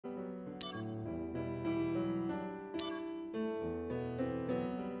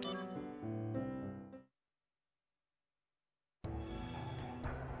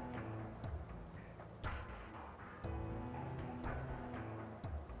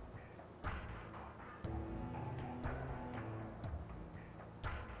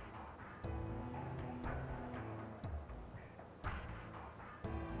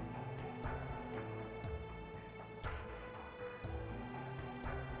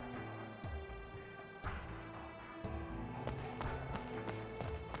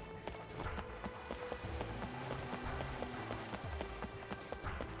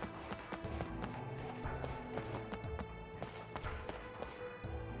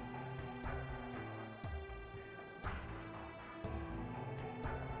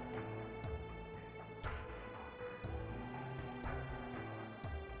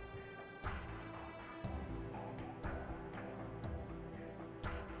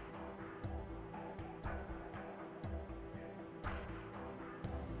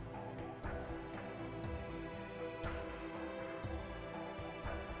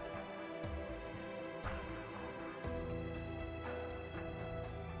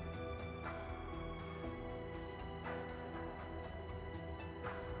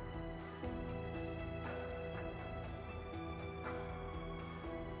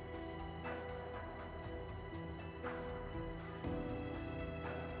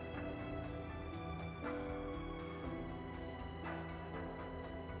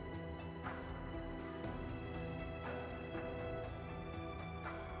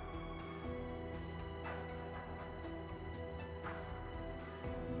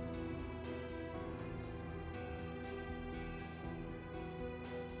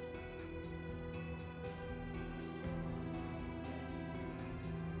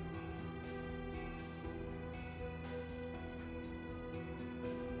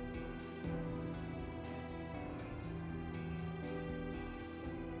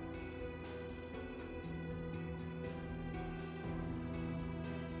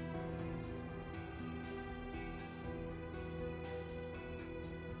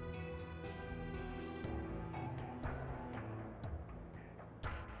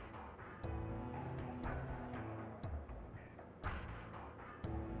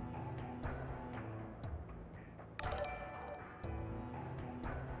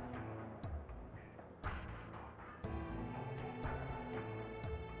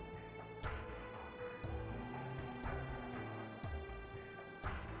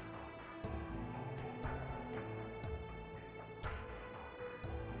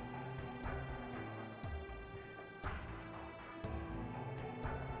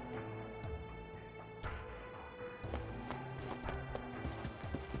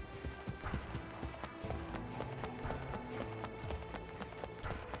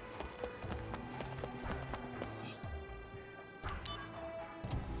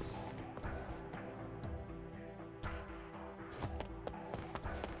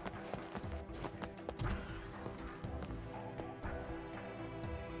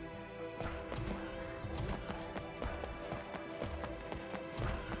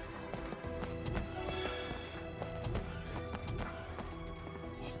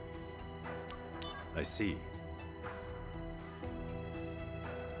I see.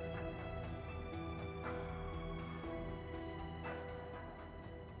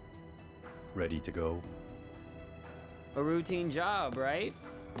 Ready to go? A routine job, right?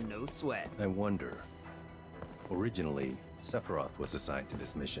 No sweat. I wonder. Originally, Sephiroth was assigned to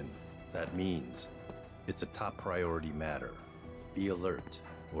this mission. That means it's a top priority matter. Be alert,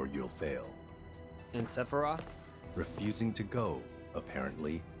 or you'll fail. And Sephiroth? Refusing to go,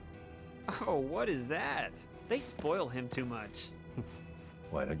 apparently. Oh, what is that? They spoil him too much.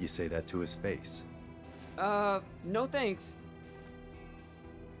 Why don't you say that to his face? No thanks.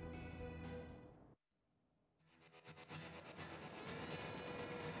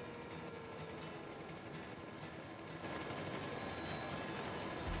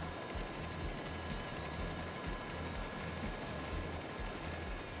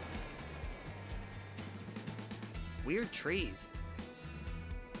 Weird trees.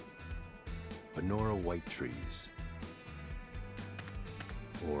 Benora white trees.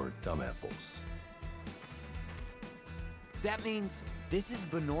 Or dumb apples. That means this is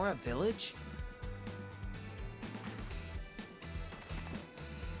Benora Village?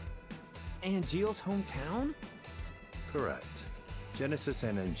 Angeal's hometown? Correct. Genesis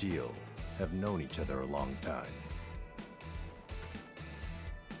and Angeal have known each other a long time.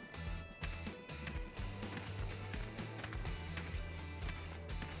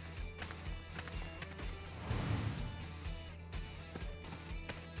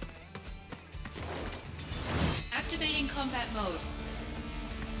 Activating combat mode.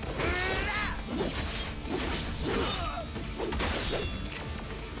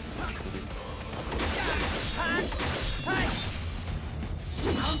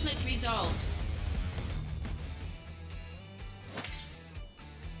 Conflict resolved.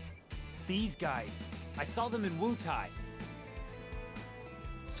 These guys. I saw them in Wutai.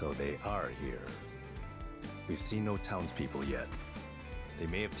 So they are here. We've seen no townspeople yet. They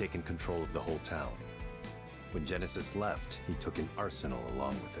may have taken control of the whole town. When Genesis left, he took an arsenal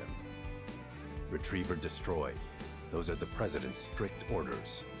along with him. Retrieve or destroy. Those are the President's strict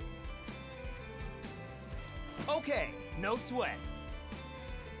orders. Okay, no sweat.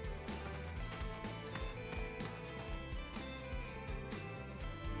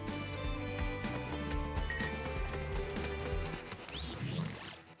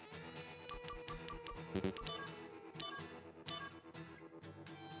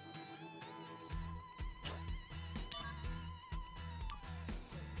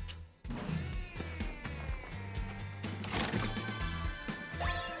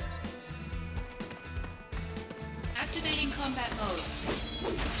 Activating combat mode.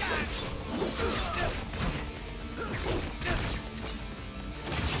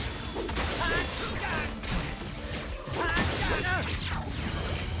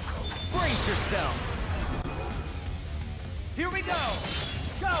 Brace yourself. Here we go.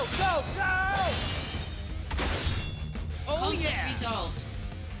 Go, go, go! Oh Conflict yeah! resolved.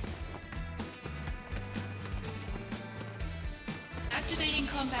 Activating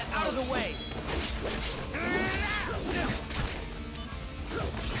combat mode. Out of the way!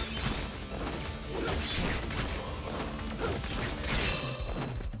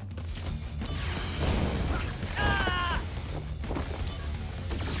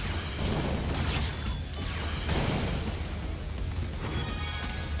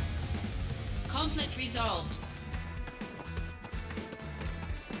 Conflict resolved.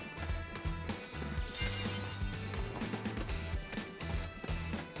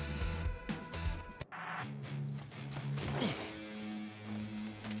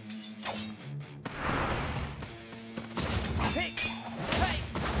 Hey! Hey!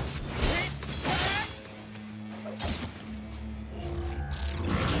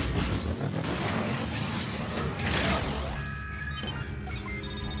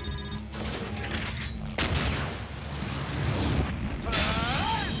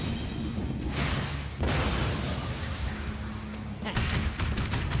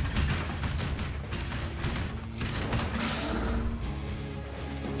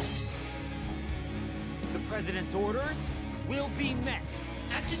 The President's orders will be met.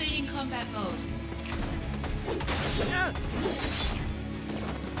 Activating combat mode. Take that!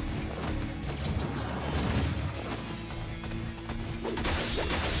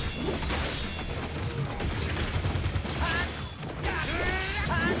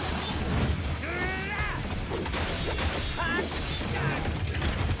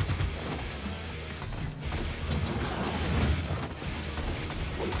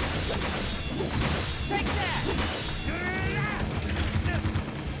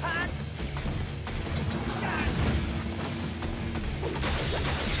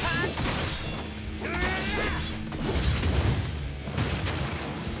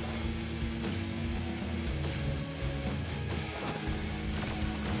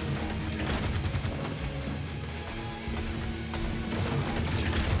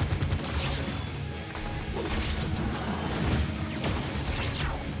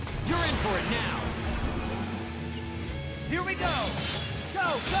 it now! Here we go!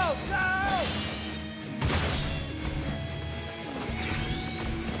 Go, go, go!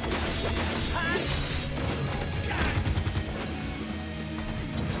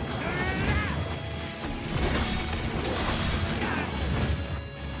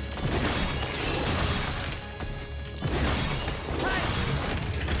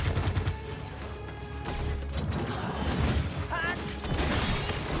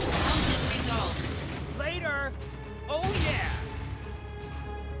 Conflict resolved. Later! Oh yeah!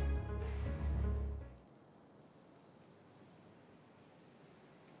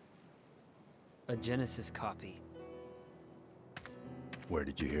 A Genesis copy. Where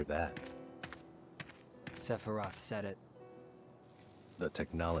did you hear that? Sephiroth said it. The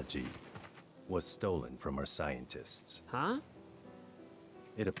technology was stolen from our scientists. Huh?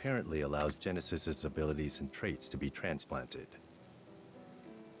 It apparently allows Genesis's abilities and traits to be transplanted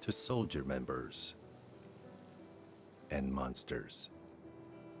to soldier members and monsters.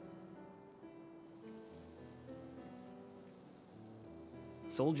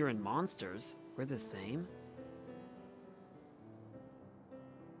 Soldier and monsters? We're the same?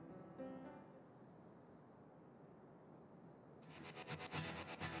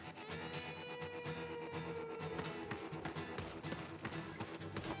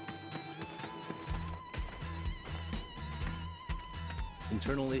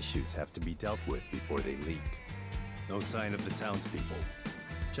 Internal issues have to be dealt with before they leak. No sign of the townspeople.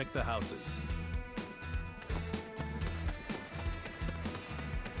 Check the houses.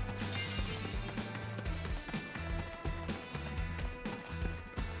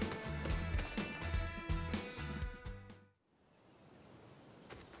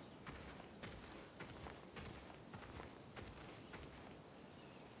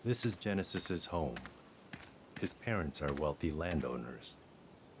 This is Genesis's home. His parents are wealthy landowners.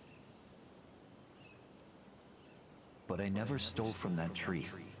 But I never stole from that tree,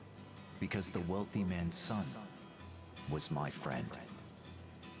 because the wealthy man's son was my friend.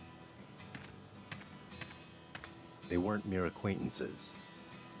 They weren't mere acquaintances.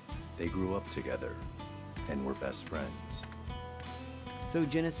 They grew up together and were best friends. So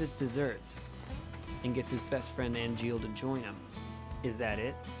Genesis deserts and gets his best friend Angeal to join him. Is that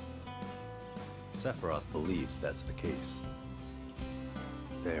it? Sephiroth believes that's the case.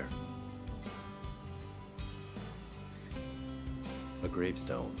 There. A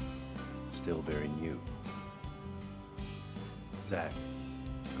gravestone, still very new. Zack,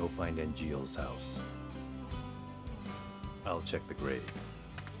 go find Angeal's house. I'll check the grave.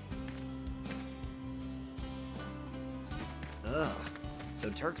 Ugh.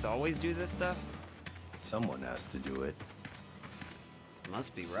 So Turks always do this stuff? Someone has to do it.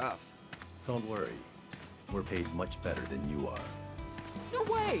 Must be rough. Don't worry. We're paid much better than you are. No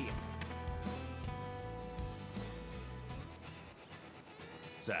way!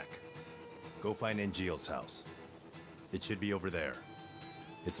 Zack, go find Angeal's house. It should be over there.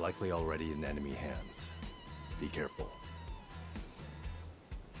 It's likely already in enemy hands. Be careful.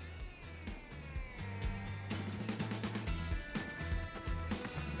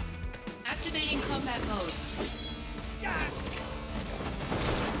 Activating combat mode.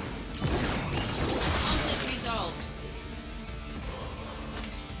 Conflict resolved.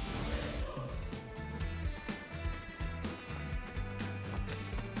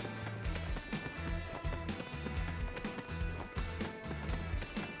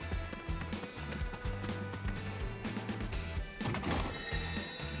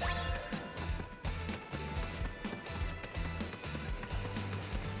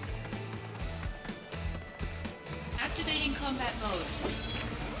 Activating combat mode.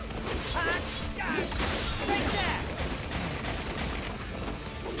 Take that!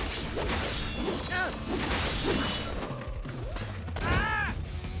 Ah!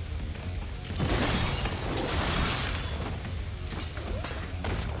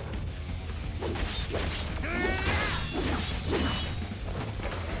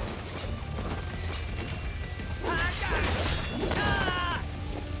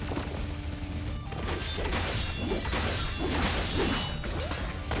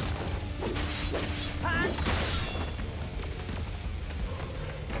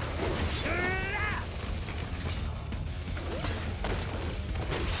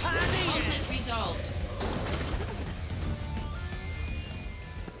 Conflict resolved.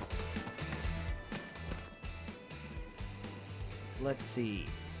 Let's see.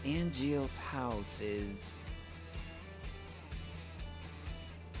 Angeal's house is...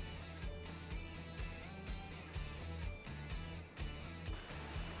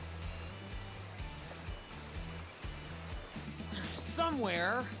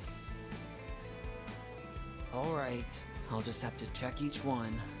 somewhere. All right, I'll just have to check each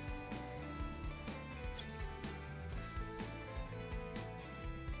one.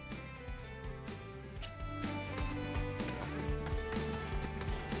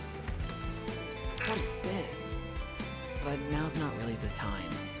 What is this? But now's not really the time.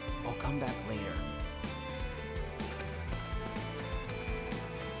 I'll come back later.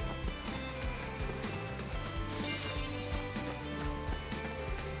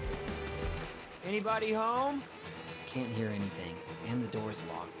 Anybody home? Can't hear anything, and the door's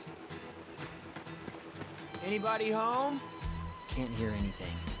locked. Anybody home? Can't hear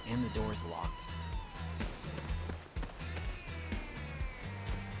anything, and the door's locked.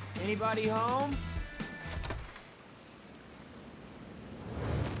 Anybody home?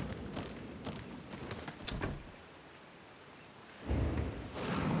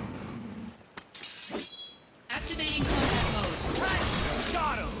 Activating combat mode. Hey!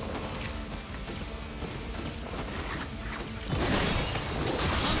 Got him!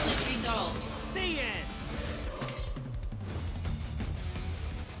 Conflict resolved. The end!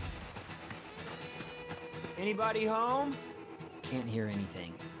 Anybody home? Can't hear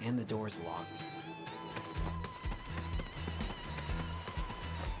anything, and the door's locked.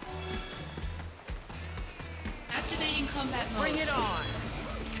 Activating combat mode. Bring it on!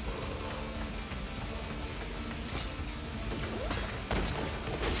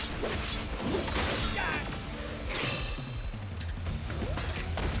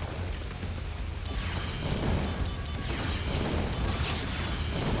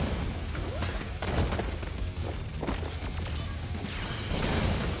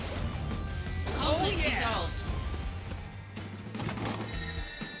 Conflict yeah. resolved.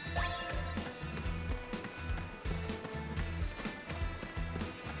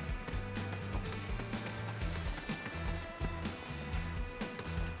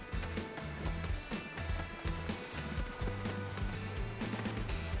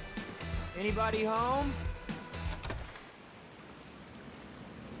 Anybody home?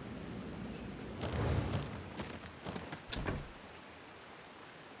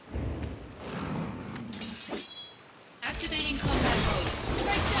 Activating combat mode.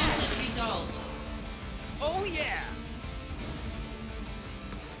 Conflict resolved. Oh yeah!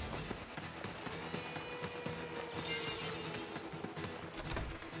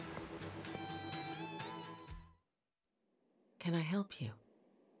 Can I help you?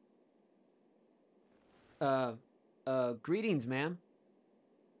 Greetings, ma'am.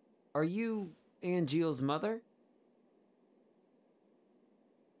 Are you Angeal's mother?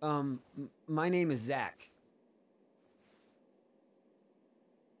 My name is Zach.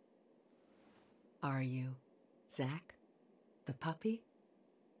 Are you Zach, the puppy?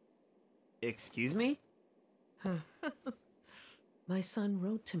 Excuse me? My son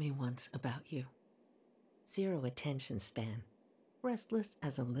wrote to me once about you. 0 attention span. Restless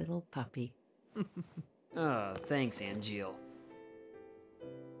as a little puppy. Thanks, Angeel.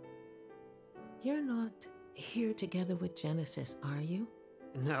 You're not here together with Genesis, are you?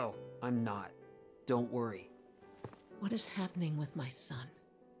 No, I'm not. Don't worry. What is happening with my son?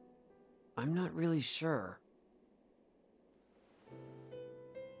 I'm not really sure.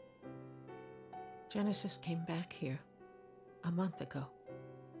 Genesis came back here a month ago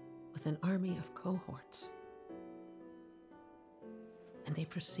with an army of cohorts. And they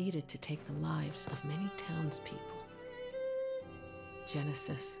proceeded to take the lives of many townspeople.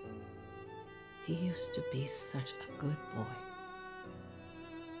 Genesis, he used to be such a good boy.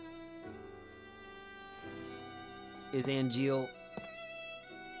 Is Angeel...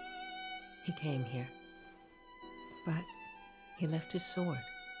 He came here, but he left his sword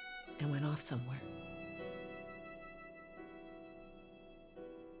and went off somewhere.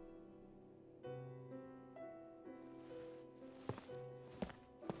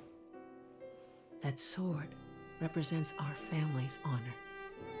 That sword represents our family's honor.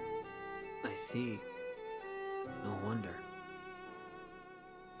 I see. No wonder.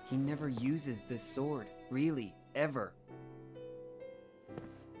 He never uses this sword, really, ever.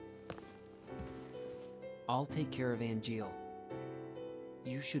 I'll take care of Angeel.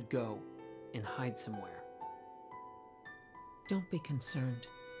 You should go and hide somewhere. Don't be concerned.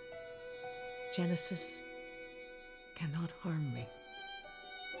 Genesis cannot harm me.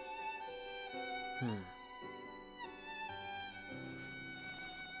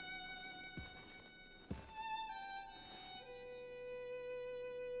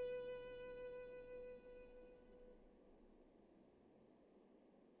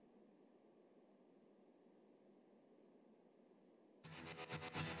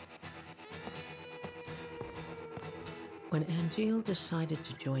 When Angeel decided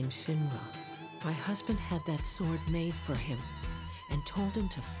to join Shinra, My husband had that sword made for him and told him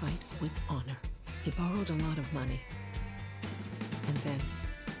to fight with honor. He borrowed a lot of money. And then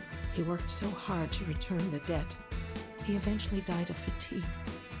he worked so hard to return the debt, he eventually died of fatigue.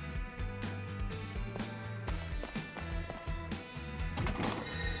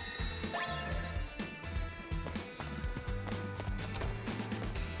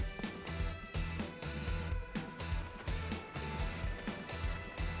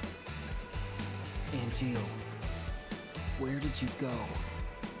 Angel, where did you go?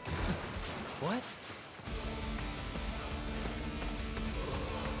 What?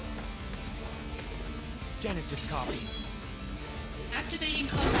 Genesis copies. Activating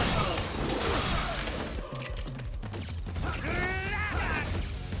combat mode.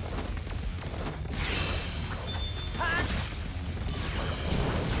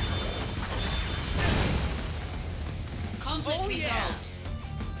 Conflict resolved.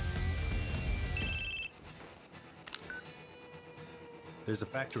 There's a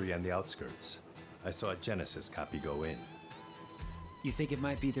factory on the outskirts. I saw a Genesis copy go in. You think it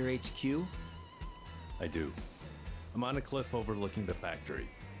might be their HQ? I do. I'm on a cliff overlooking the factory.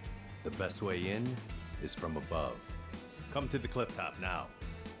 The best way in is from above. Come to the cliff top now.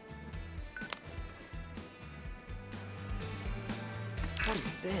 What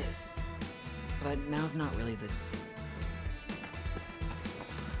is this? But now's not really the...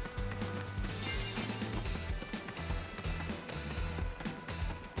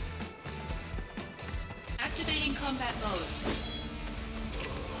 Activating combat mode.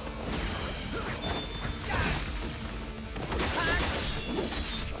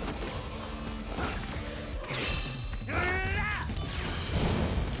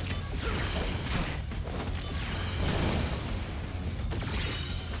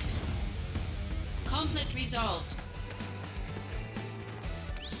 Conflict resolved.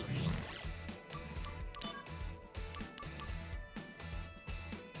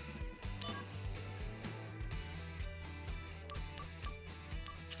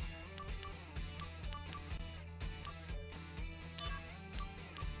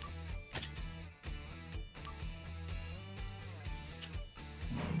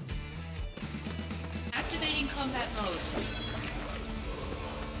 Activating combat mode.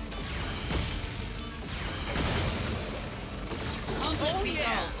 Conflict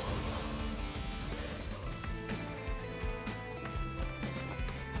resolved.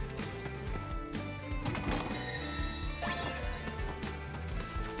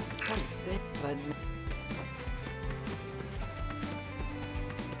 What is this? But...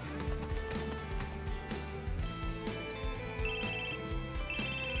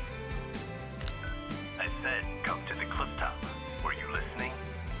 I said, come to the cliff top. Were you listening?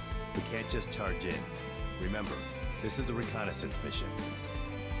 We can't just charge in. Remember, this is a reconnaissance mission.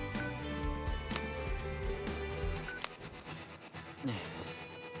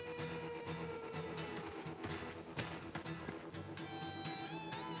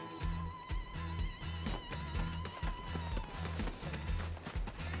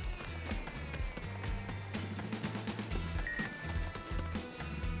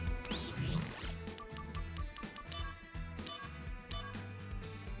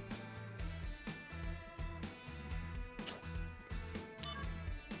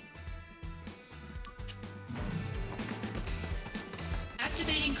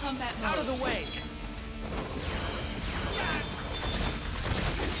 Activating combat mode. Out of the way!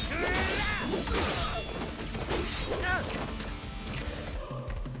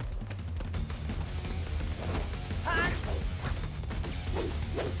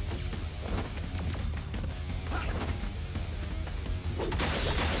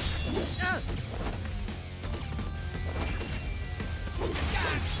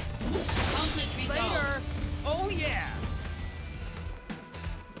 Conflict resolved. Later! Oh yeah!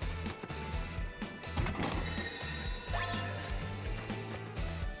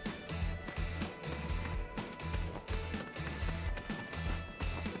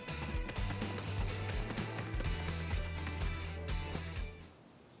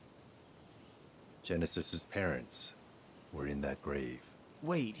 Genesis's parents were in that grave.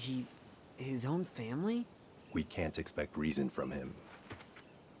 Wait, his own family? We can't expect reason from him.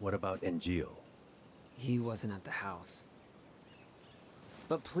 What about Angel? He wasn't at the house.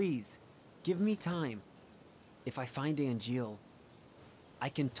 But please, give me time. If I find Angel, I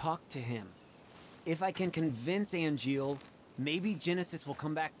can talk to him. If I can convince Angel, maybe Genesis will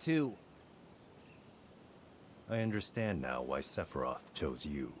come back too. I understand now why Sephiroth chose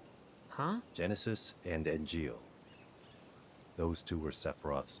you. Huh? Genesis and Angel. Those two were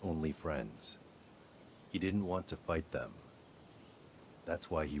Sephiroth's only friends. He didn't want to fight them. That's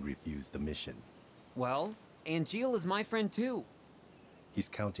why he refused the mission. Well, Angeal is my friend too. He's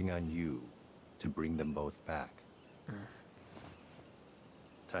counting on you to bring them both back.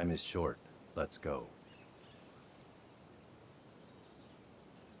 Time is short. Let's go.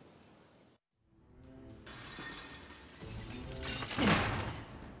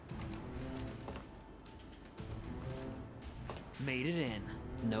 Made it in.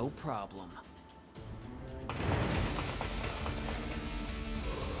 No problem.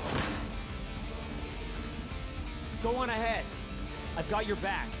 Go on ahead. I've got your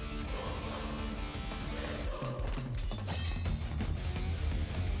back.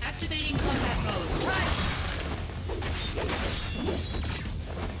 Activating combat mode.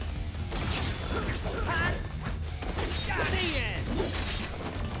 Stay in!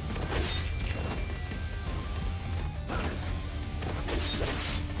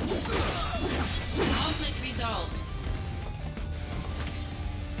 Conflict resolved.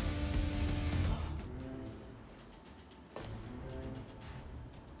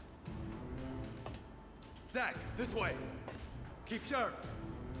 Zack, this way. Keep sharp.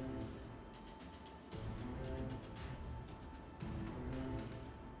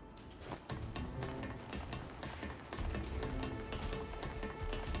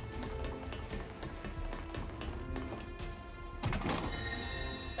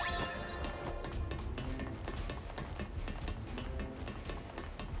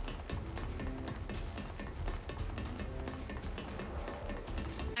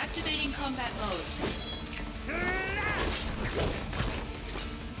 Activating combat mode.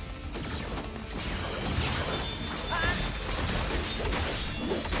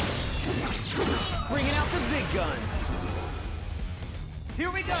 Bringing out the big guns.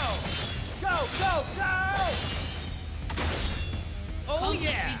 Here we go! Go, go, go! Oh Conflict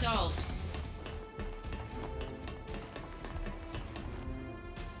yeah! resolved.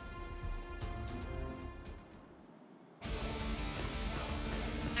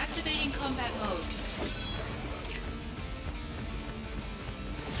 Activating combat mode.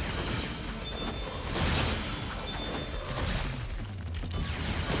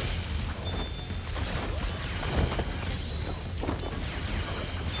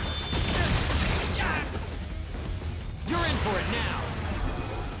 You're in for it now.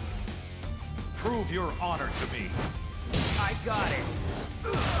 Prove your honor to me. I got it.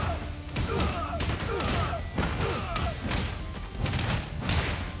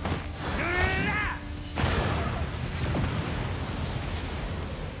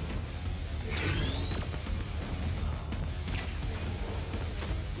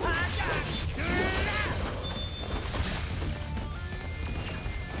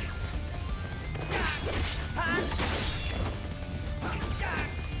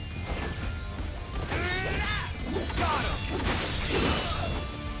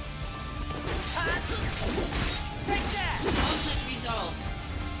 Conflict resolved.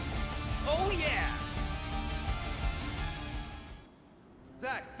 Oh yeah!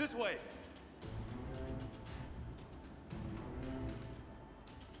 Zack, this way.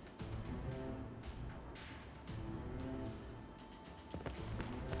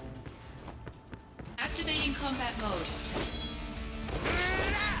 Activating combat mode.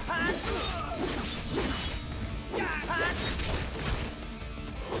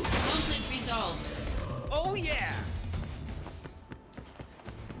 Conflict resolved. Oh yeah!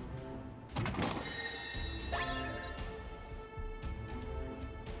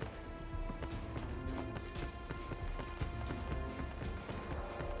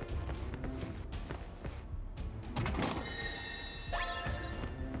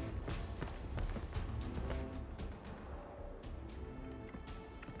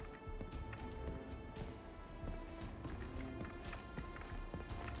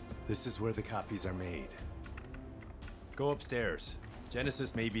 This is where the copies are made. Go upstairs.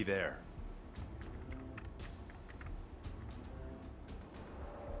 Genesis may be there.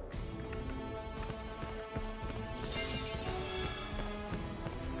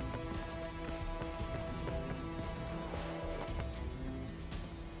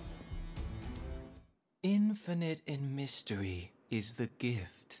 Infinite in mystery is the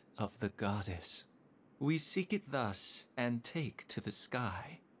gift of the goddess. We seek it thus and take to the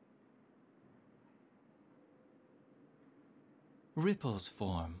sky. Ripples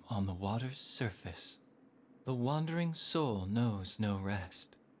form on the water's surface. The wandering soul knows no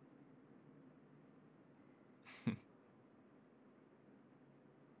rest.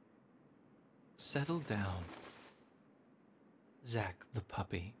 Settle down, Zack the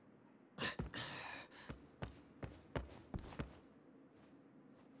puppy.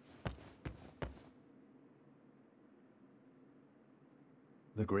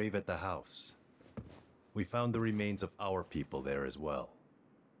 The grave at the house. We found the remains of our people there as well.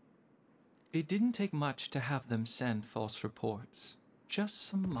 It didn't take much to have them send false reports. Just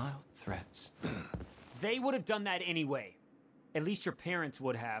some mild threats. They would have done that anyway. At least your parents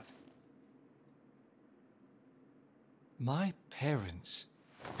would have. My parents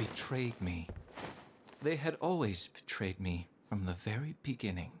betrayed me. They had always betrayed me from the very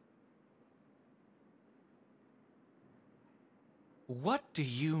beginning. What do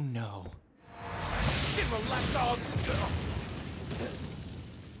you know? Shimmer lapdogs!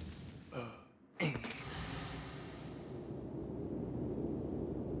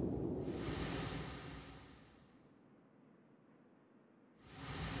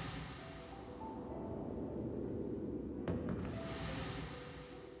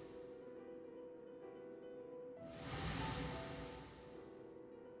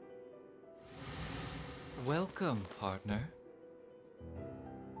 Welcome, partner.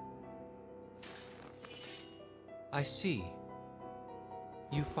 I see.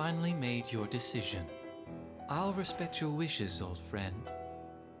 You finally made your decision. I'll respect your wishes, old friend.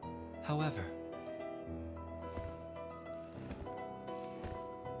 However,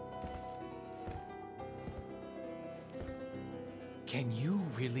 can you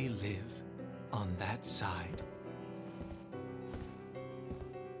really live on that side?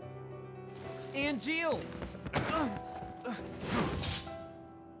 Angeal!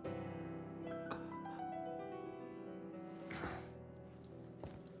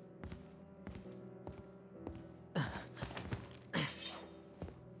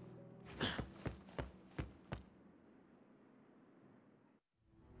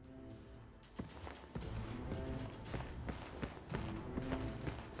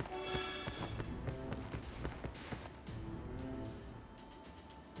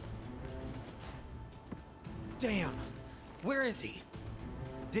 Damn! Where is he?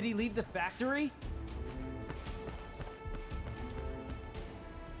 Did he leave the factory?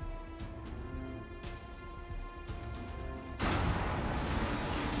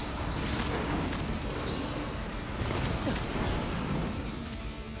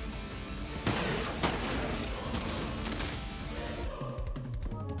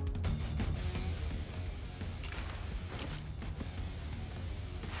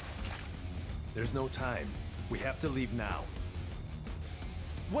 There's no time. We have to leave now.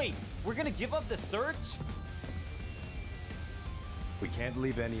 Wait, we're gonna give up the search? We can't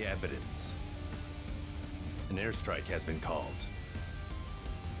leave any evidence. An airstrike has been called.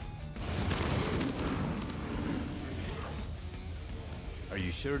 Are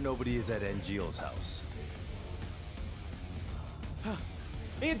you sure nobody is at Angeal's house?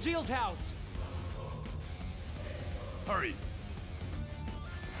 Angeal's house! Hurry!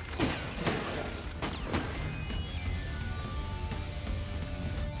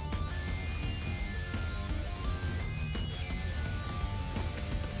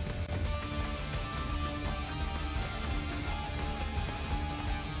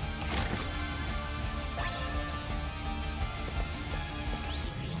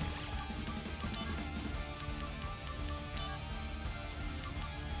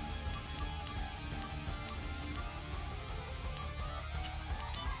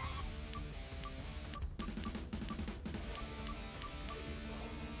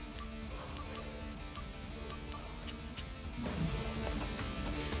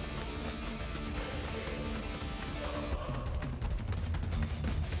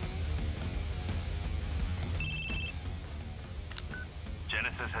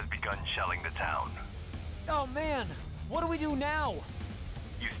 Genesis has begun shelling the town. Oh man! What do we do now?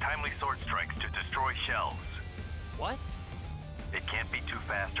 Use timely sword strikes to destroy shells. What? It can't be too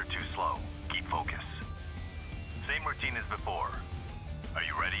fast or too slow. Keep focus. Same routine as before. Are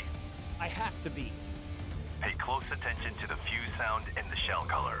you ready? I have to be. Pay close attention to the fuse sound and the shell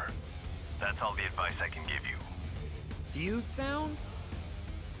color. That's all the advice I can give you. Fuse sound?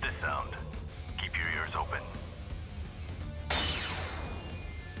 This sound. Keep your ears open.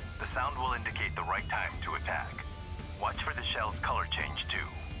 The sound will indicate the right time to attack. Watch for the shell's color change too.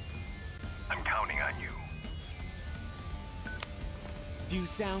 I'm counting on you.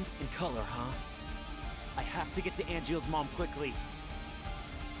 Fuse sound and color, huh? I have to get to Angeal's mom quickly.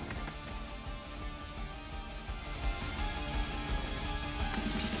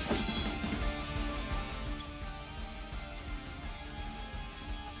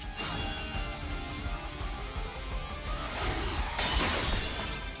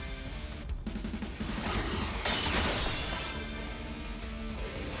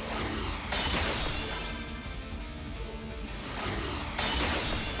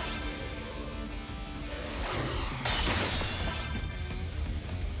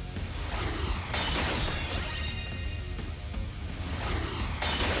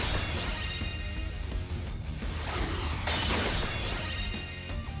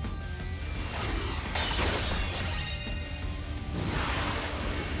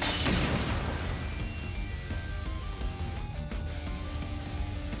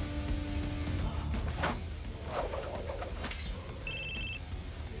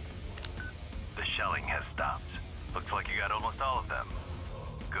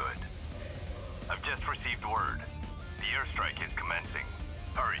 received word. The airstrike is commencing.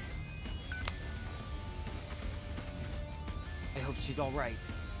 Hurry. I hope she's all right.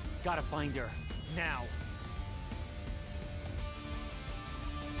 Gotta find her. Now.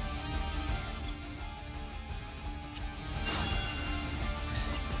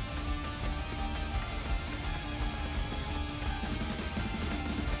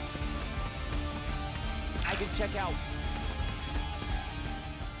 I can check out.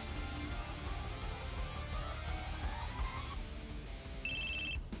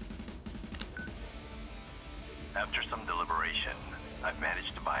 After some deliberation, I've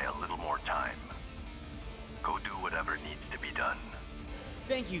managed to buy a little more time. Go do whatever needs to be done.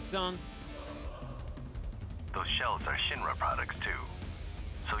 Thank you, Tsung. Those shells are Shinra products too,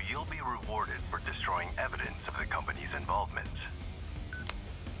 so you'll be rewarded for destroying evidence of the company's involvement.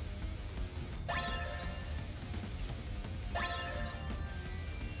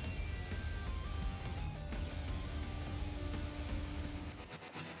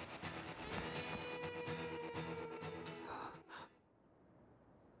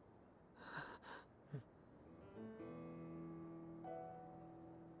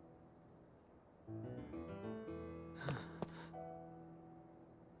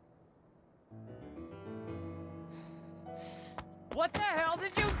 What the hell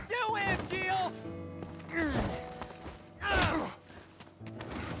did you do, Angeal?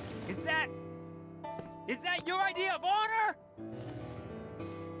 Is that your idea of honor?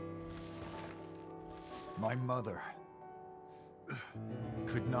 My mother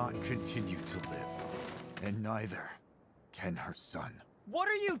could not continue to live, and neither can her son. What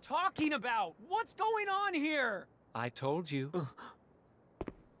are you talking about? What's going on here? I told you.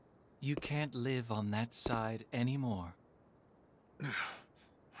 You can't live on that side anymore.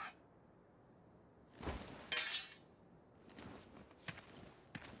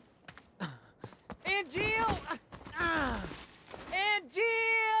 Angeal!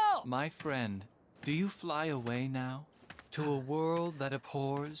 Angeal! My friend, do you fly away now? To a world that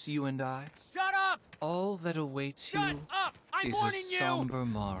abhors you and I? Shut up! All that awaits Shut you up! I'm is warning a you! somber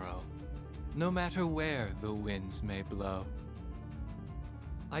morrow, no matter where the winds may blow.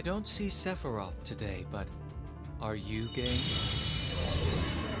 I don't see Sephiroth today, but are you game?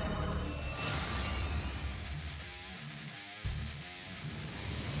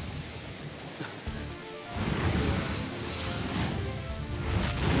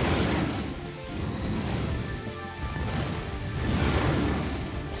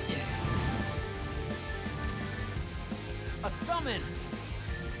 A summon!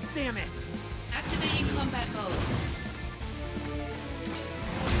 Damn it! Activating combat mode.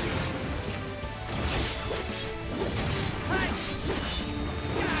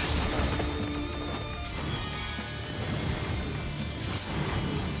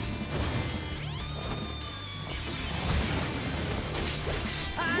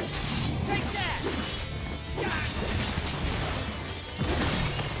 Take that!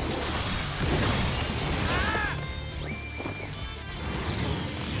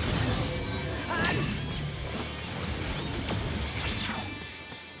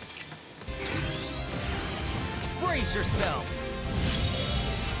 Brace yourself!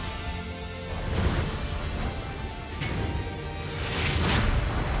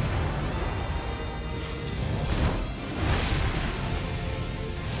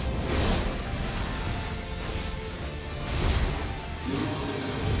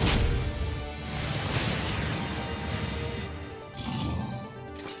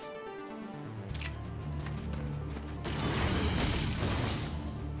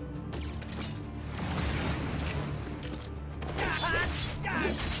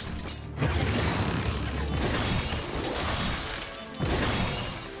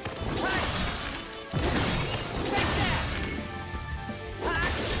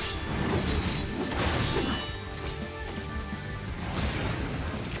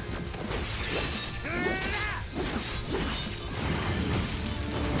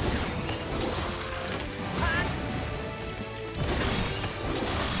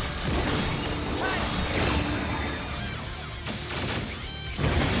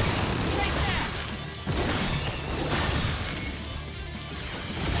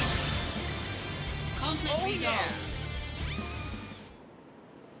 Conflict resolved.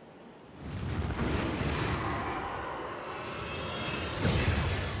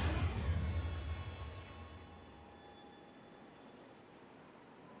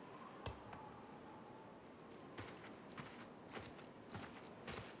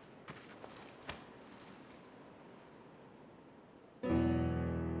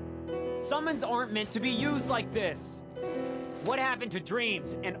 Summons aren't meant to be used like this. What happened to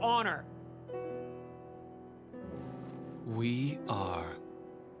dreams and honor? We are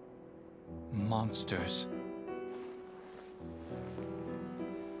monsters.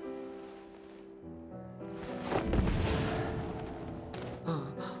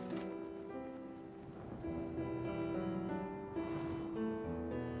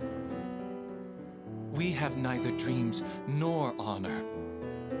 We have neither dreams nor honor.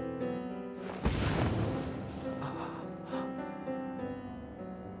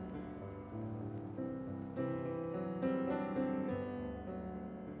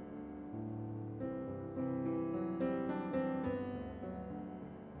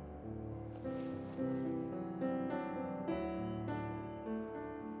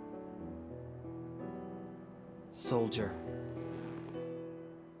 Soldier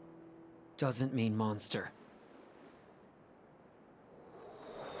doesn't mean monster.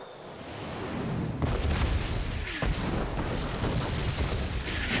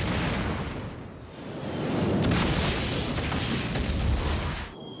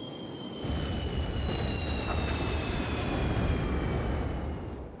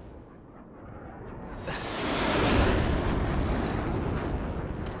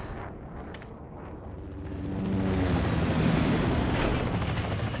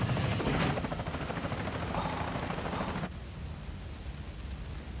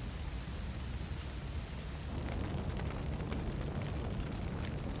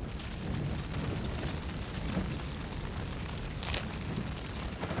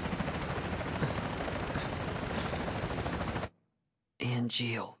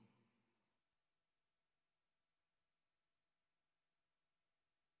 Jill.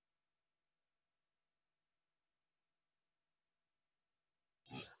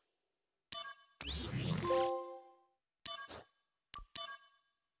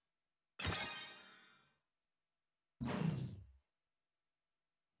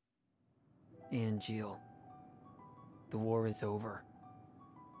 Jill. The war is over.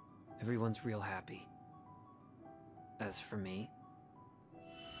 Everyone's real happy. As for me,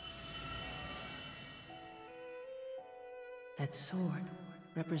 that sword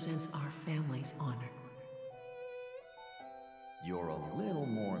represents our family's honor. You're a little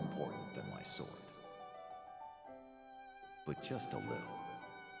more important than my sword. But just a little.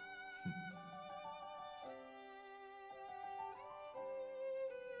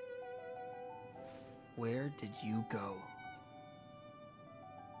 where did you go?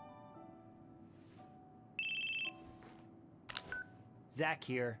 Zach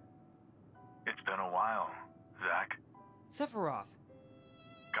here. It's been a while, Zach. Sephiroth.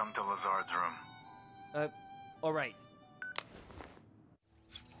 Come to Lazard's room. All right.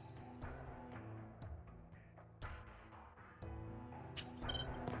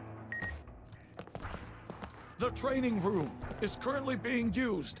 The training room is currently being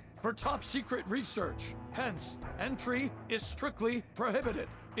used for top-secret research. Hence, entry is strictly prohibited.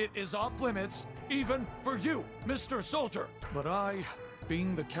 It is off-limits, even for you, Mr. Soldier. But I,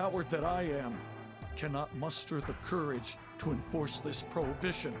 being the coward that I am, cannot muster the courage to enforce this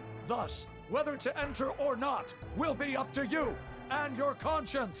prohibition. Thus, whether to enter or not will be up to you and your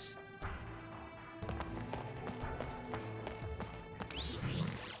conscience.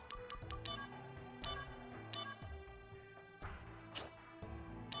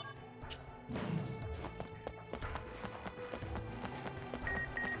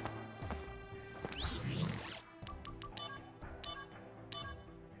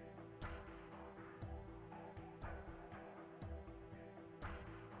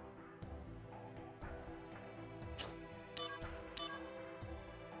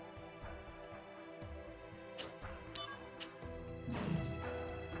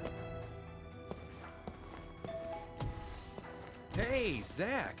 Hey,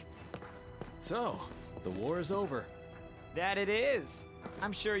 Zach! So, the war is over. That it is!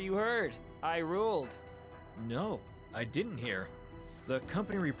 I'm sure you heard. I ruled. No, I didn't hear. The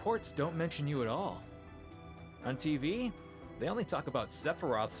company reports don't mention you at all. On TV, they only talk about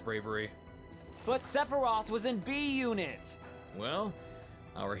Sephiroth's bravery. But Sephiroth was in B Unit! Well,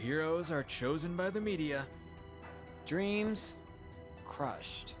 our heroes are chosen by the media. Dreams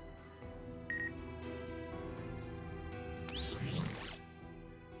crushed.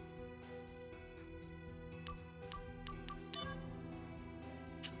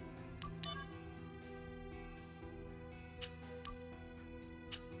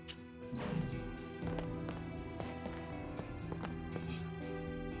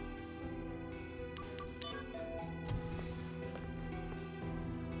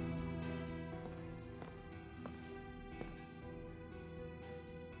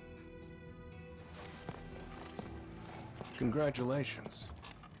 Congratulations.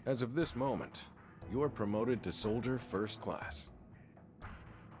 As of this moment, You are promoted to Soldier First Class.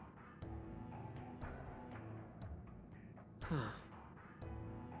 Huh.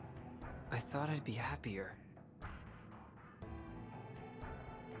 I thought I'd be happier.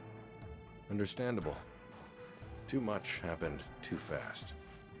 Understandable. Too much happened too fast.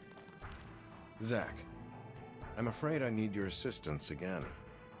 Zack, I'm afraid I need your assistance again.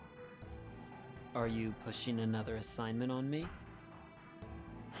 Are you pushing another assignment on me?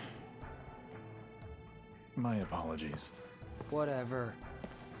 My apologies. Whatever.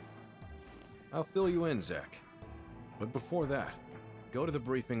 I'll fill you in, Zack. But before that, go to the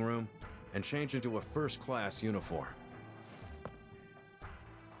briefing room and change into a first-class uniform.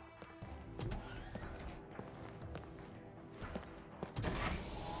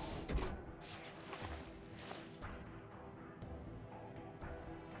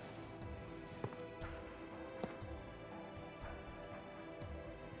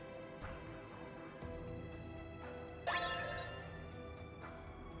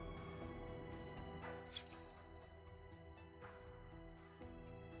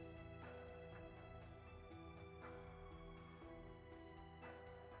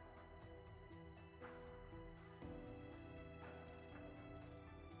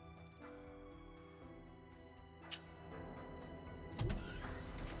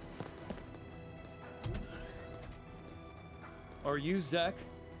 Are you Zack?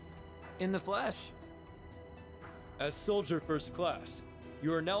 In the flesh. As Soldier First Class,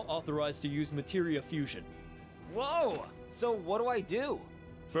 you are now authorized to use Materia Fusion. Whoa! So what do I do?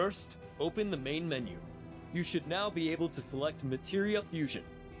 First, open the main menu. You should now be able to select Materia Fusion.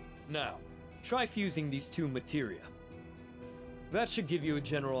 Now, try fusing these two materia. That should give you a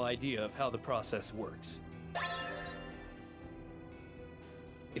general idea of how the process works.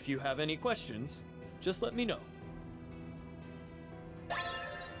 If you have any questions, just let me know.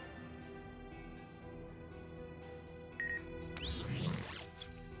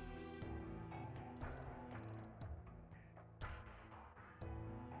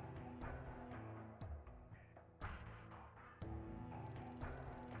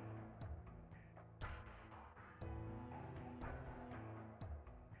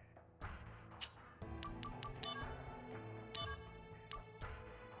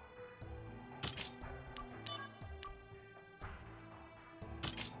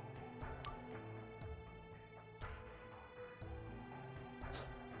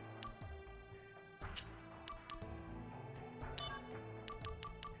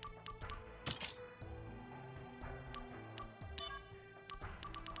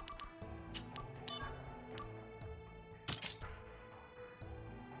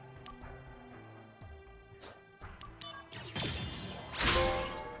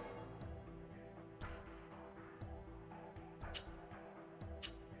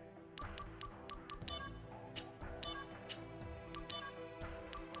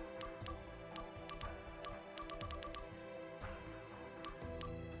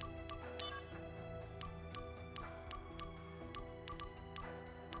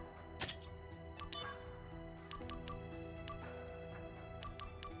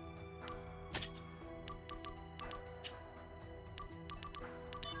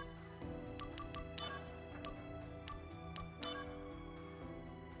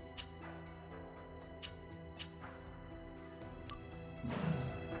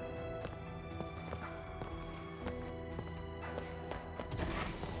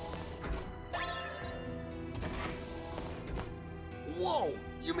 Whoa!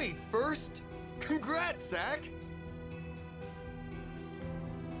 You made first? Congrats, Zack!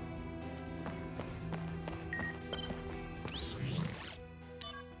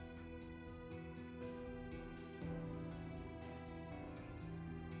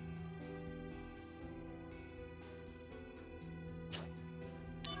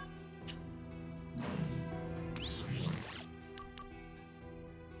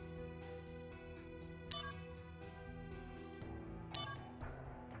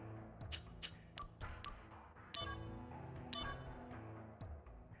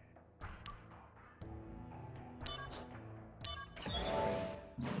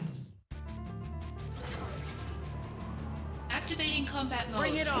 Activating combat mode.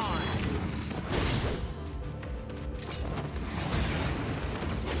 Bring it on!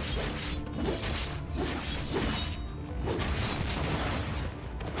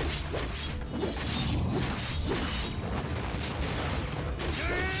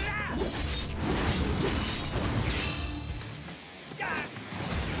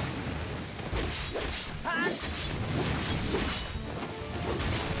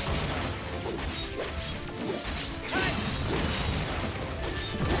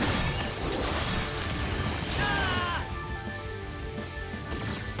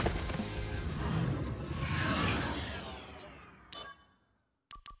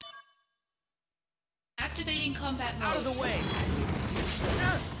 Activating combat mode. Out of the way!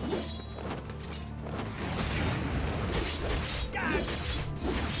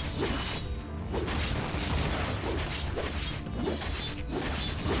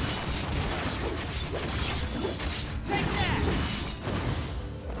 Take that!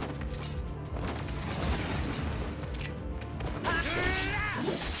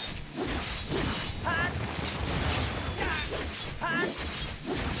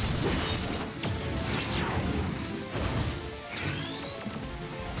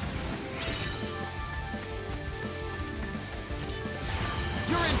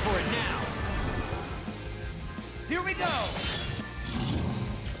 You're in for it now! Here we go!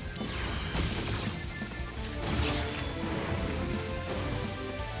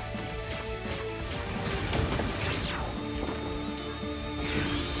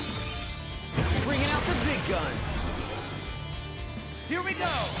 Bringing out the big guns! Here we go!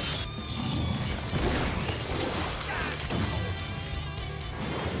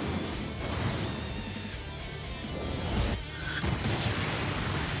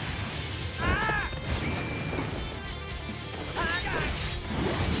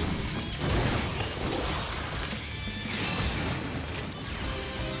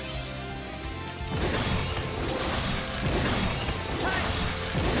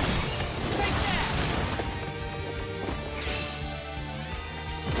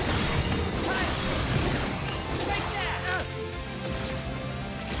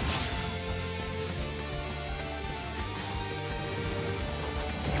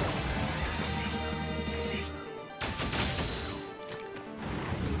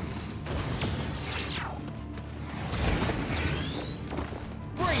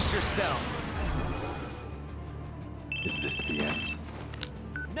 Yourself. Is this the end?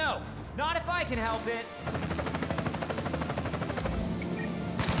 No, not if I can help it.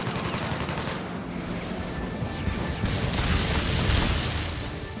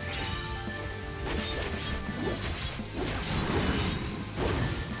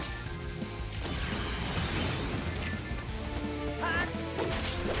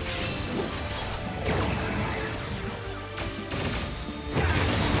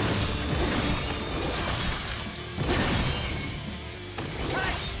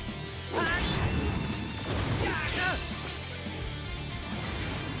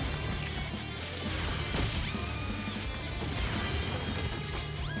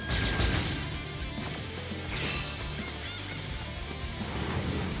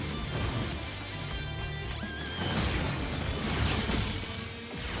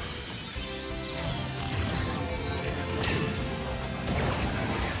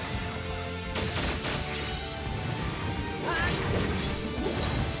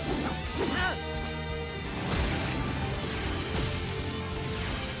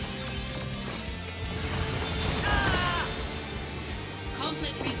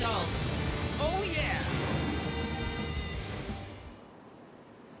 Conflict resolved. Oh yeah!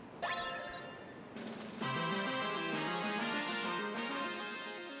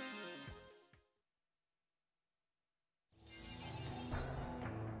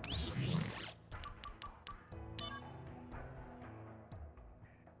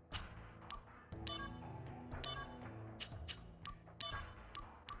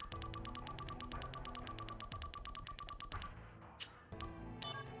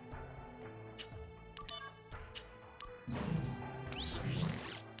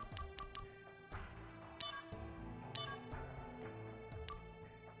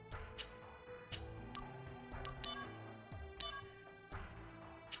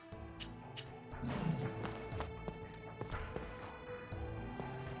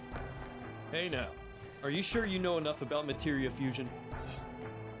 Hey now, are you sure you know enough about materia fusion?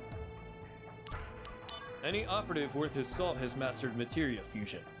 Any operative worth his salt has mastered materia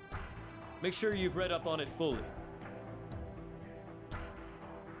fusion. Make sure you've read up on it fully.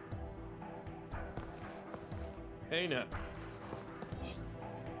 Hey now.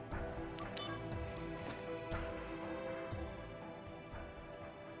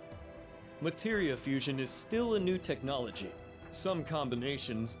 Materia fusion is still a new technology. Some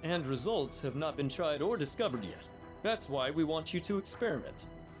combinations and results have not been tried or discovered yet. That's why we want you to experiment.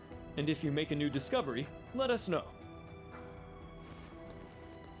 And if you make a new discovery, let us know.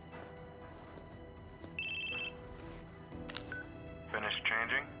 Finished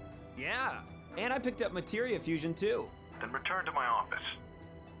changing? Yeah, and I picked up materia fusion too. Then return to my office.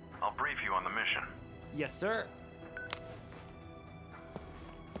 I'll brief you on the mission. Yes, sir.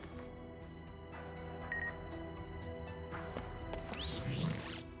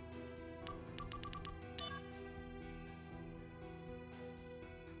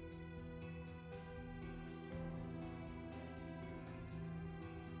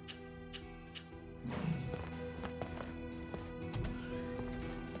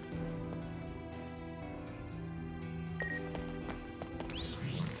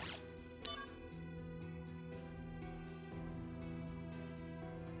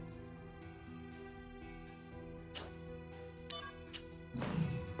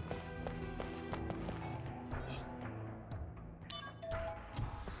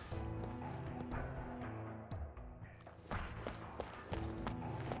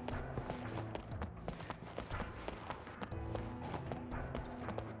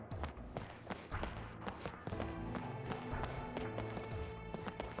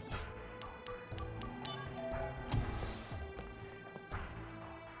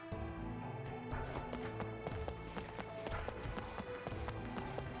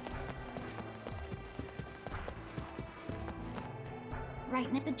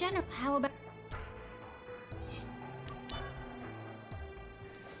 right now. The general. How about?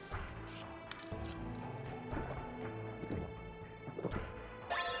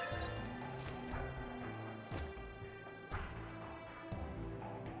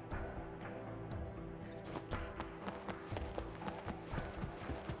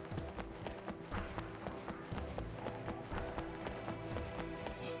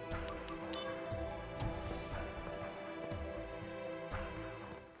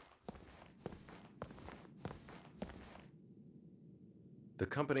 The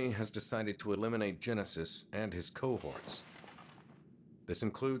company has decided to eliminate Genesis and his cohorts. This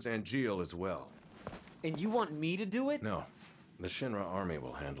includes Angeal as well. And you want me to do it? No, the Shinra army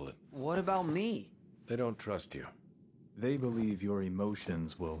will handle it. What about me? They don't trust you. They believe your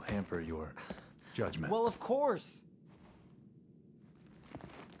emotions will hamper your judgment. Well, of course.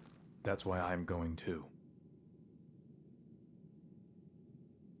 That's why I'm going too.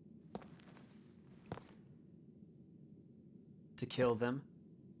 To kill them?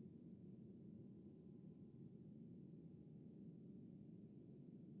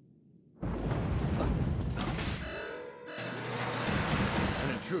 An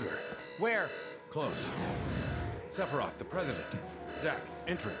intruder. Where? Close. Sephiroth, the president. Zack,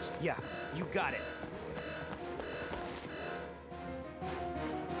 entrance. Yeah, you got it.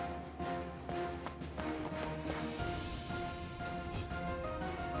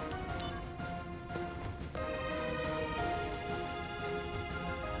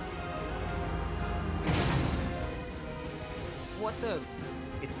 What the?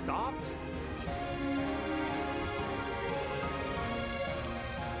 It stopped?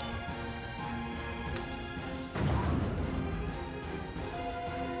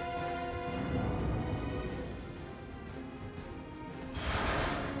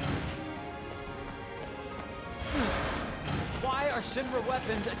 Why are Shinra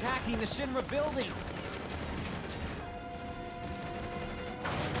weapons attacking the Shinra building?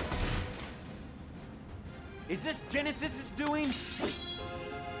 Is this Genesis's doing?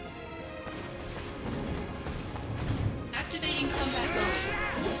 Activating combat mode.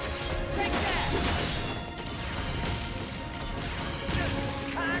 Take that!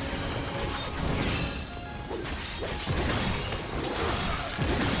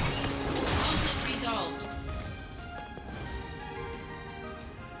 Conflict resolved.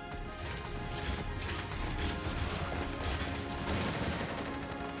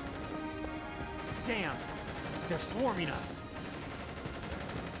 Damn! They're swarming us!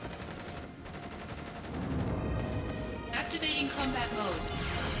 Activating combat mode.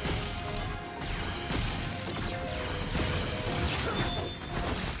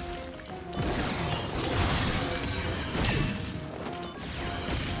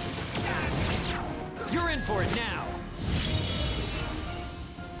 You're in for it now!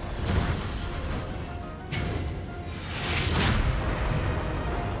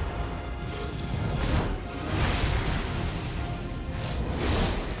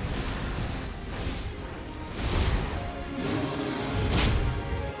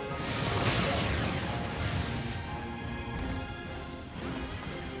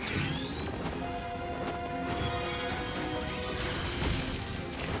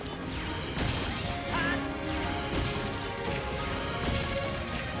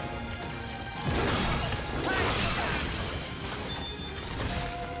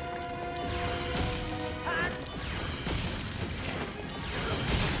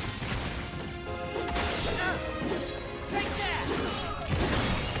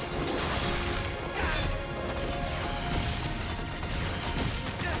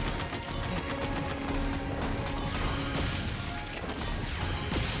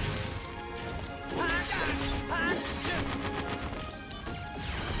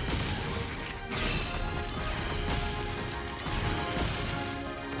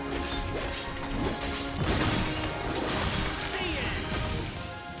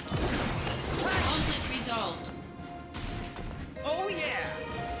 Oh yeah!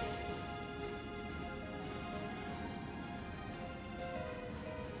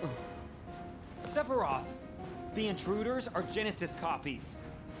 Sephiroth, the intruders are Genesis copies.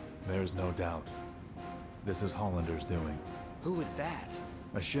 There's no doubt. This is Hollander's doing. Who is that?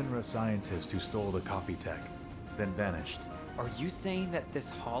 A Shinra scientist who stole the copy tech, then vanished. Are you saying that this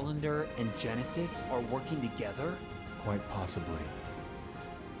Hollander and Genesis are working together? Quite possibly.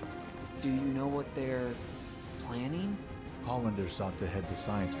 Do you know what they're planning? Hollander sought to head the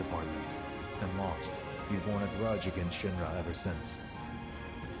science department, and lost. He's borne a grudge against Shinra ever since.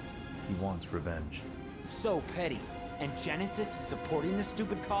 He wants revenge. So petty. And Genesis is supporting this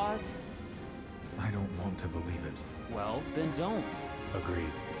stupid cause? I don't want to believe it. Well, then don't.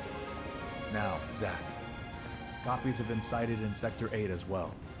 Agreed. Now, Zack. Copies have been sighted in Sector 8 as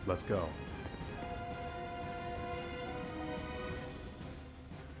well. Let's go.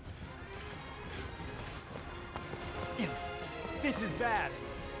 This is bad.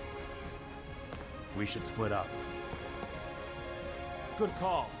 We should split up. Good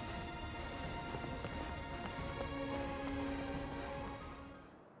call.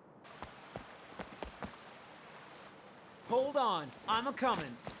 Hold on, I'm a-coming.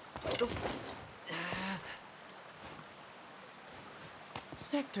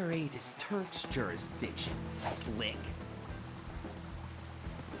 Sector 8 is Turk's jurisdiction, Slick.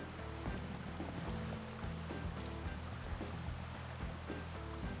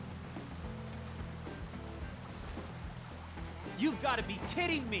 You've got to be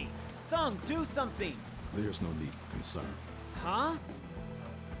kidding me! Sung, do something! There's no need for concern. Huh?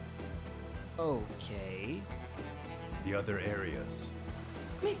 Okay. The other areas.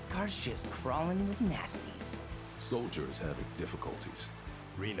 Midgar's just crawling with nasties. Soldiers having difficulties.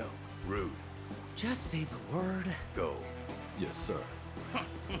 Reno, rude. Just say the word. Go. Yes, sir.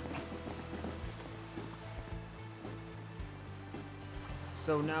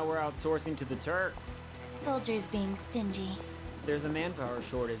 So now we're outsourcing to the Turks. Soldiers being stingy. There's a manpower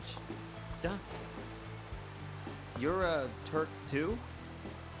shortage. Duh. You're a Turk too?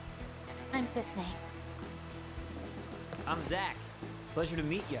 I'm Cisne. I'm Zack. Pleasure to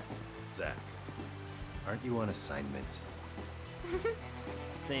meet you. Zack, aren't you on assignment?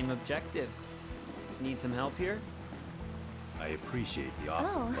 Same objective. Need some help here? I appreciate the offer,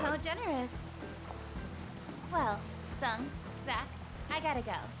 Oh, but how generous. Well, Sung, Zack, I gotta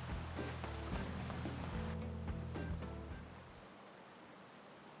go.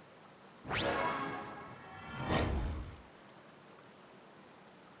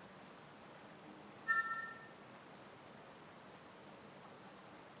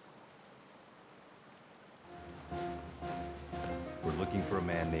 we're looking for a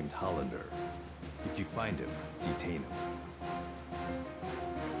man named Hollander. If you find him, detain him.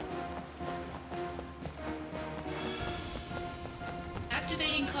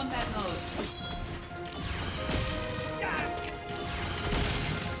 Activating combat mode.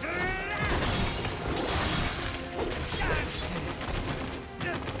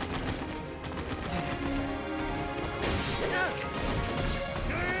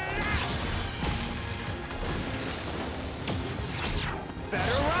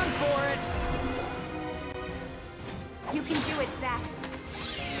 Better run for it! You can do it, Zack.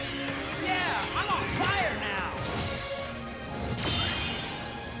 Yeah, I'm on fire now!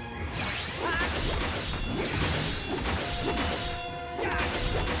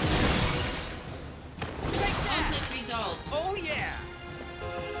 Conflict resolved. Oh yeah!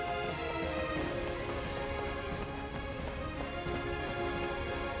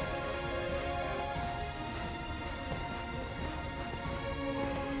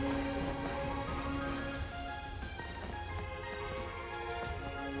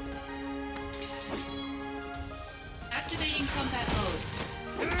 Activating combat mode.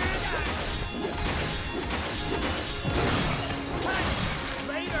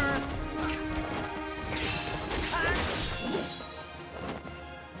 Later!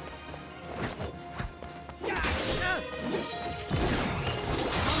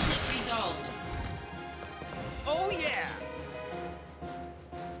 Conflict resolved. Oh yeah!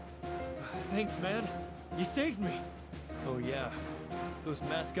 Thanks, man. You saved me. Oh yeah, those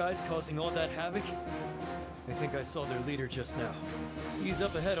masked guys causing all that havoc? I think I saw their leader just now. He's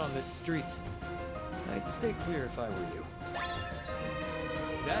up ahead on this street. I'd stay clear if I were you.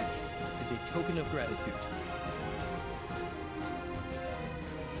 That is a token of gratitude.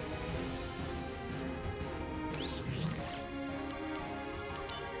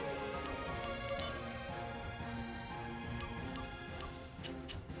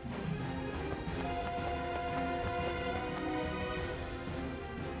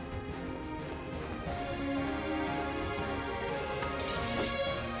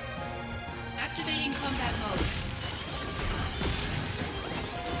 Activating combat mode.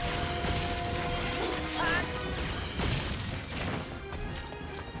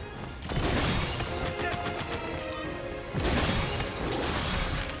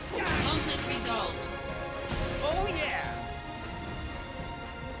 Conflict resolved. Oh yeah!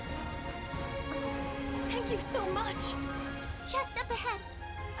 Thank you so much. Just up ahead,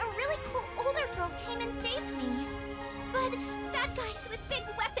 a really cool older girl came and saved me. But bad guys with big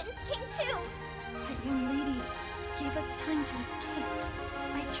weapons came too. That young lady gave us time to escape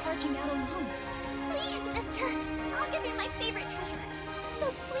by charging out alone. Please, mister, I'll give you my favorite treasure.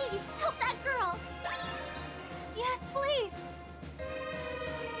 So please, help that girl. Yes, please.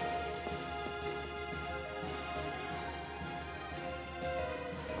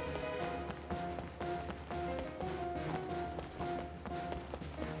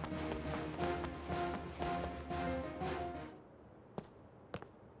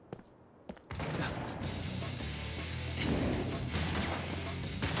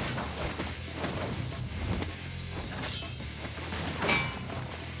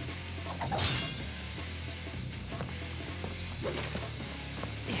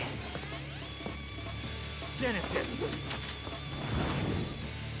 Genesis!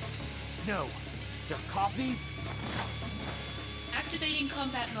 No, they're copies? Activating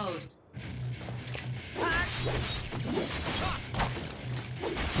combat mode.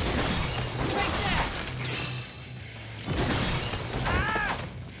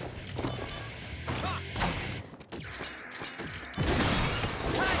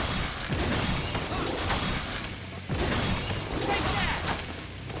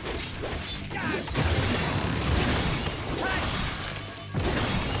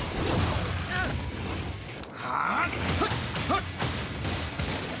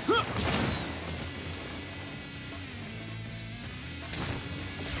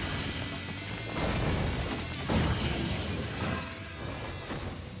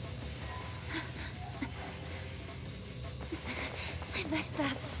 I messed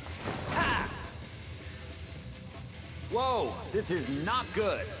up. Whoa, this is not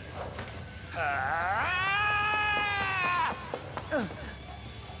good.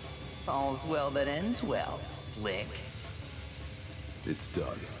 All's well that ends well, Slick. It's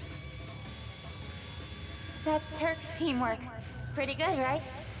done. That's Turk's teamwork. Pretty good, right?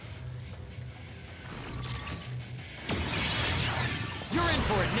 You're in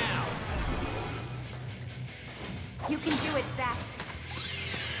for it now! You can do it, Zack.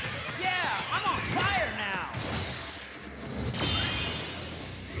 Yeah, I'm on fire now!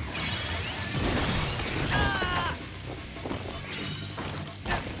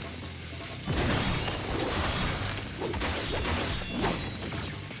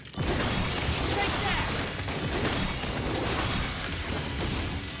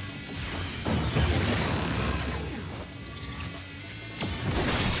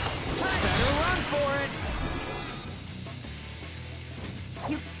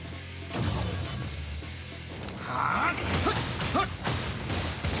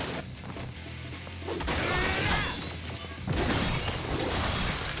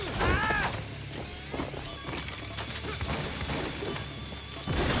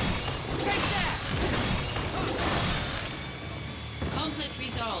 Conflict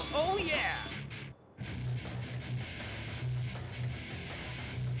resolved. Oh yeah!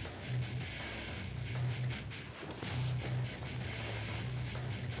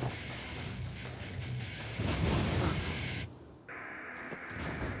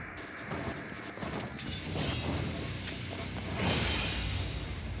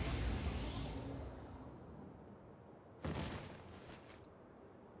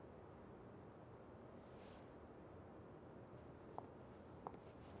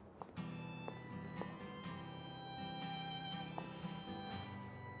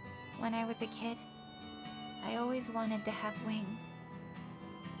 When I was a kid, I always wanted to have wings.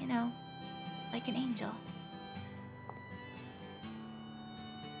 You know, like an angel.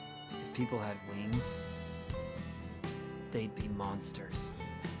 If people had wings, they'd be monsters.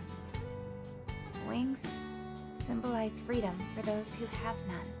 Wings symbolize freedom for those who have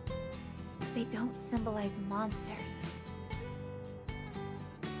none. They don't symbolize monsters.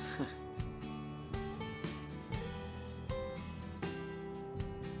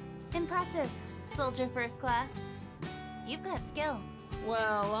 Impressive, Soldier First Class. You've got skill.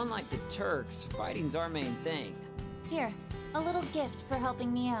 Well, unlike the Turks, fighting's our main thing. Here, a little gift for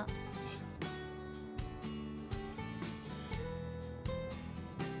helping me out.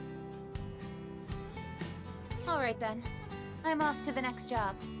 Alright then. I'm off to the next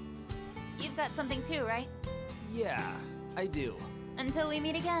job. You've got something too, right? Yeah, I do. Until we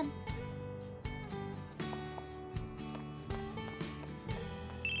meet again.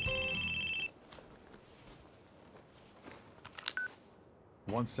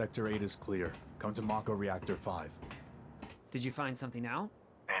 Once Sector 8 is clear, come to Mako Reactor 5. Did you find something out?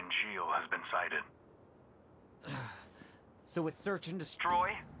 Angeal has been sighted. So it's search and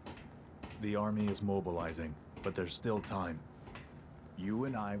destroy? The army is mobilizing, but there's still time. You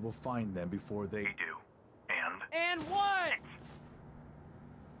and I will find them before they... We do. And? And what?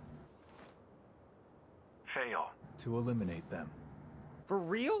 Fail. To eliminate them. For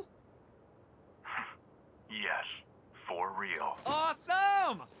real? Yes. For real.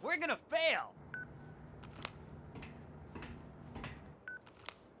 Awesome! We're gonna fail!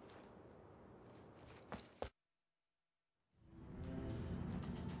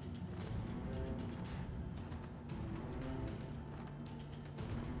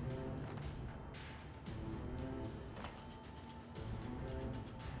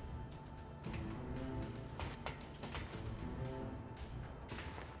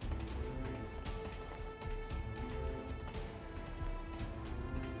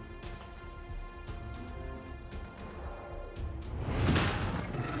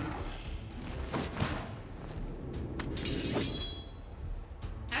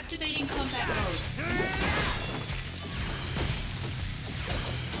 Activating combat mode.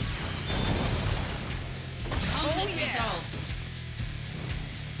 Conflict resolved.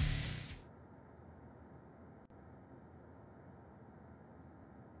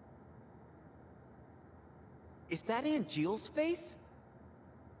 Is that Aunt Jill's face?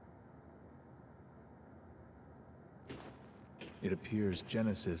 It appears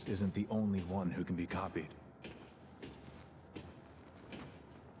Genesis isn't the only one who can be copied.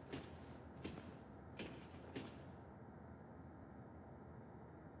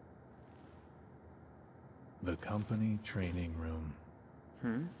 The company training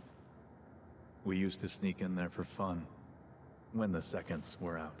room. We used to sneak in there for fun, when the seconds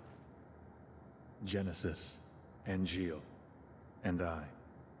were out. Genesis, and Gilles, and I.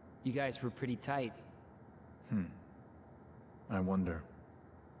 You guys were pretty tight. I wonder.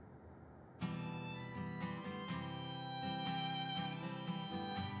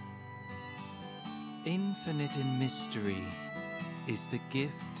 Infinite in mystery is the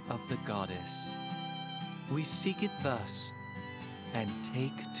gift of the goddess. We seek it thus, and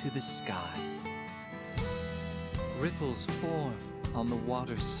take to the sky. Ripples form on the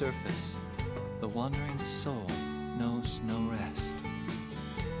water's surface. The wandering soul knows no rest.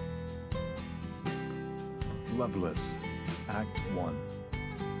 Loveless, Act 1.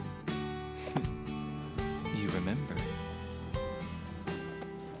 You remember.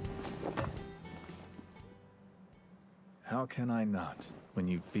 How can I not, when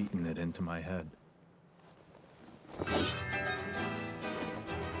you've beaten it into my head?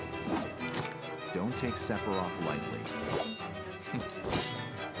 Don't take Sephiroth lightly.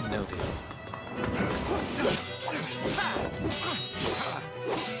 Noted.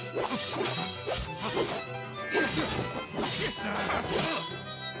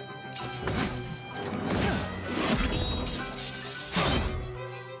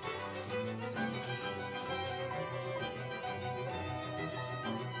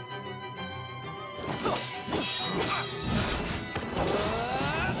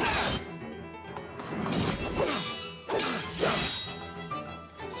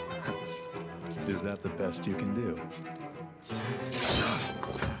 Is that the best you can do?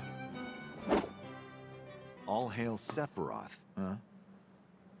 All hail Sephiroth, huh?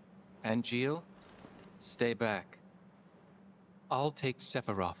 And Gilles, stay back. I'll take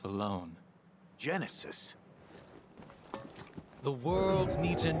Sephiroth alone. Genesis. The world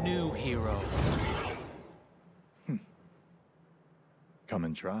needs a new hero. Come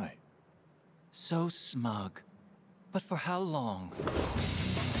and try. So smug. But for how long?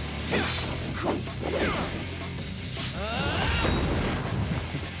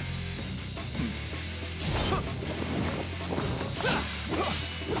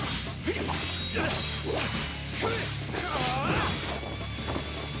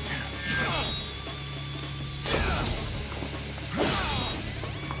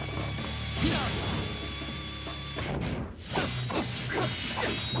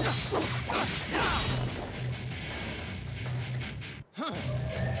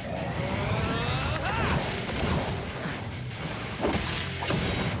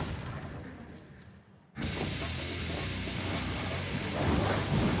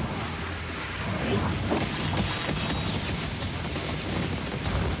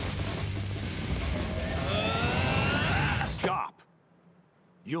 Stop!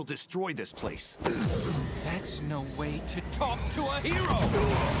 You'll destroy this place. That's no way to talk to a hero!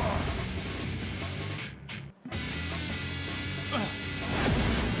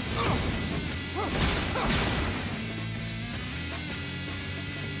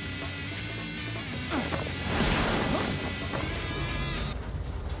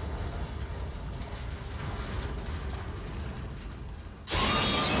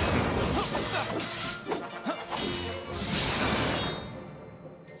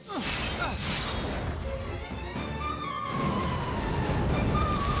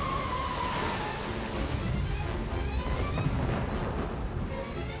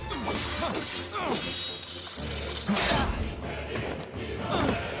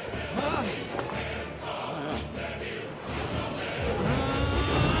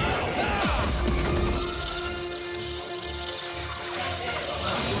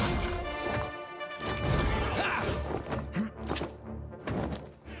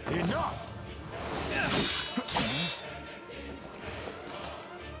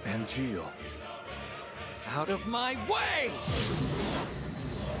 And Gilles. Out of my way!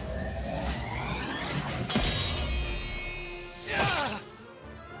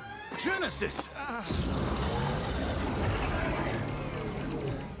 Genesis!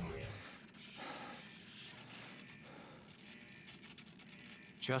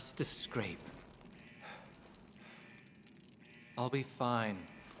 Just a scrape. I'll be fine.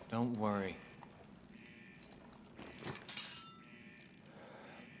 Don't worry.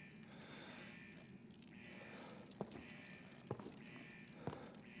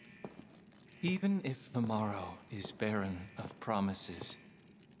 Even if the morrow is barren of promises,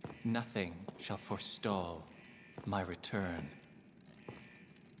 nothing shall forestall my return.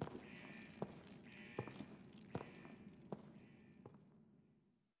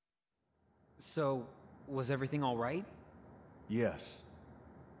 So, was everything all right? Yes.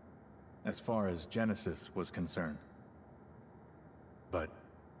 As far as Genesis was concerned. But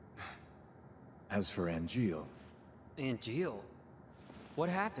as for Angeal... Angeal? What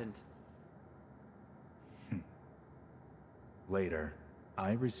happened? Later,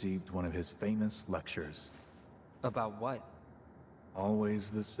 I received one of his famous lectures. About what? Always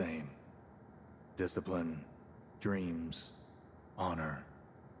the same. Discipline, dreams, honor,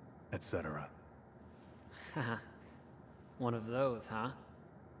 etc. Haha. One of those, huh?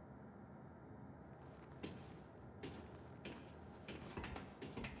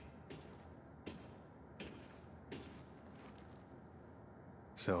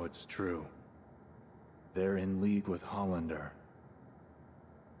 So it's true. They're in league with Hollander.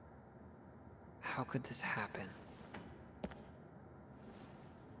 How could this happen?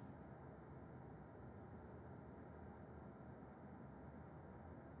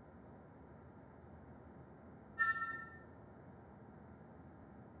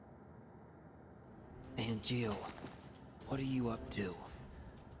 Angeal, what are you up to?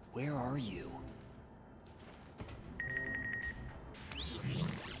 Where are you?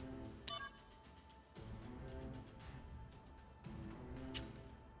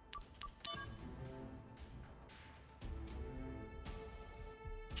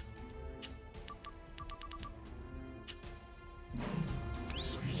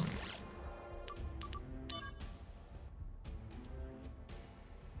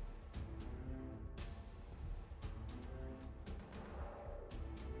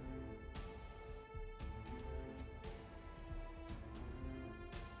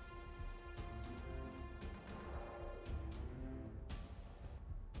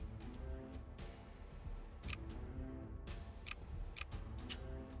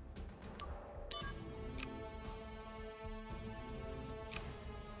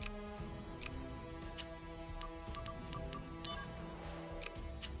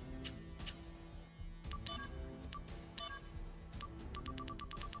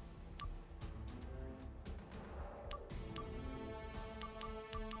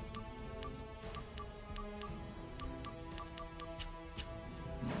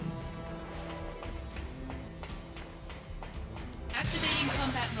 Activating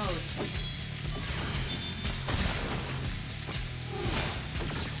combat mode.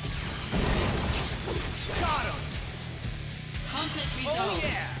 Got him! Conflict resolved. Oh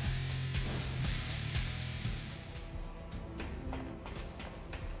yeah!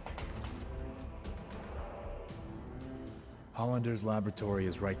 Hollander's laboratory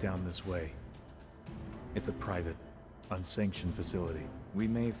is right down this way. It's a private, unsanctioned facility. We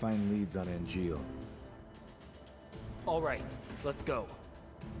may find leads on Angeal. All right, let's go.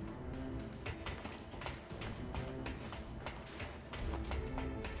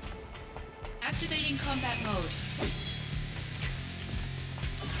 Activating combat mode.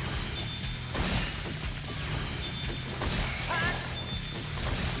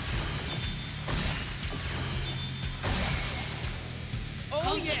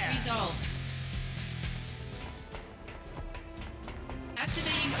 Conflict resolved.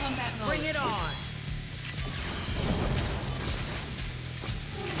 Activating combat mode. Bring it on!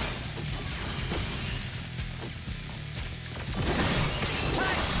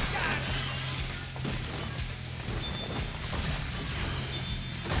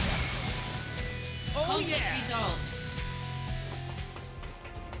 Conflict resolved.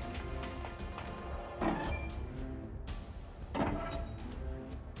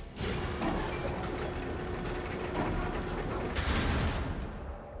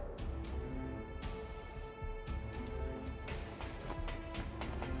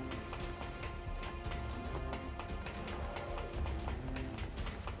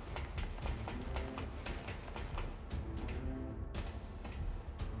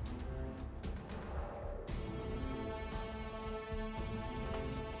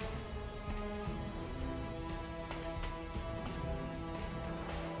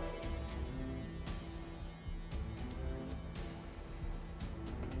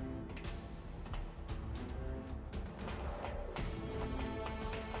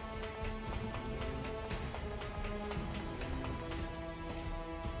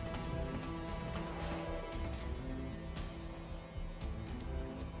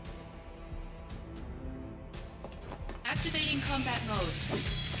 Activating combat mode.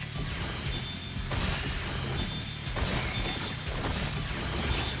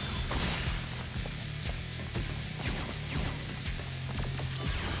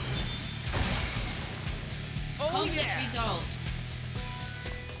 Conflict resolved.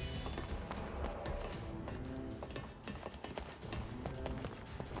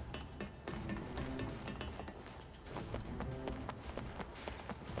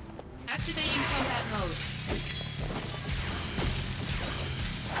 Activating combat mode.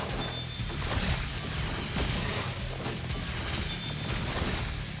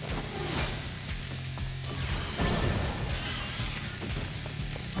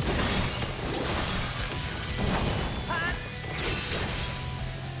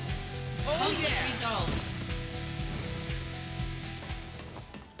 Conflict resolved.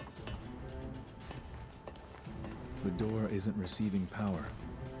 The door isn't receiving power.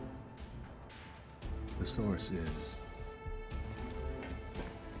 The source is...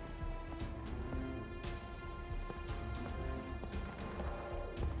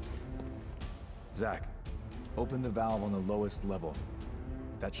 Zack, open the valve on the lowest level.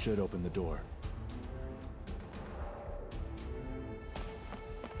 That should open the door.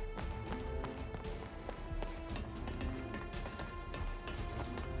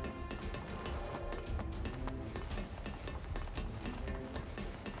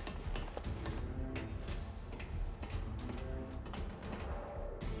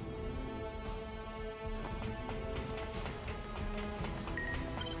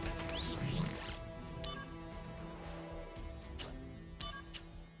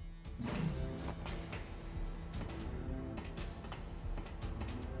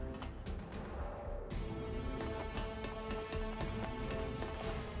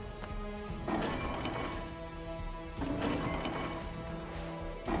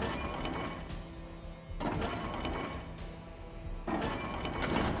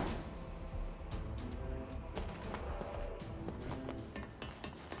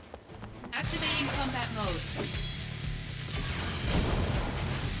 Activating combat mode.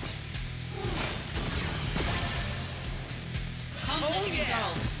 Conflict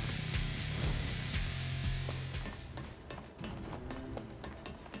resolved.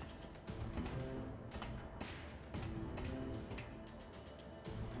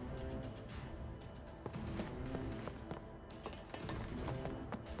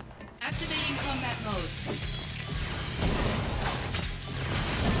 Activating combat mode.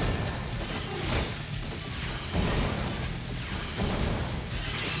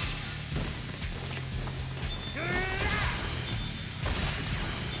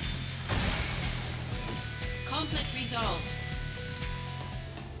 Conflict resolved.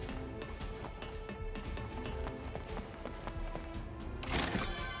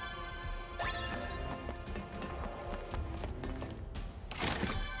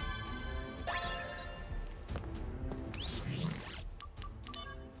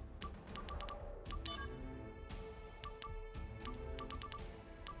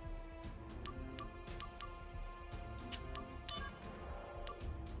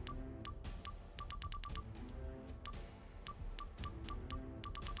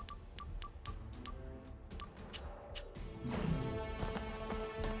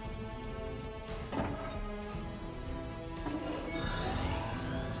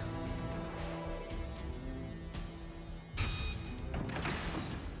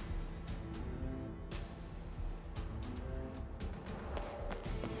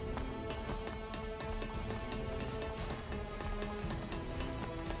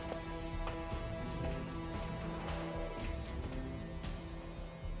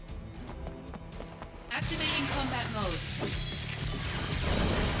 Activating combat mode.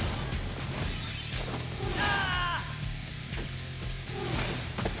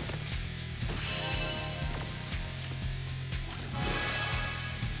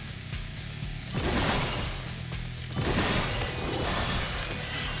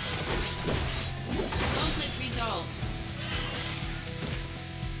 Conflict resolved.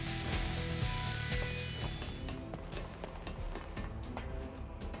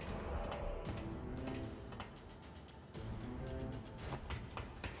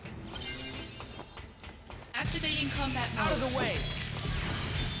 Activating combat mode. Out of the way!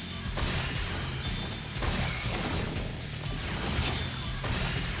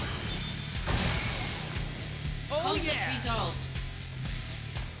 Conflict resolved.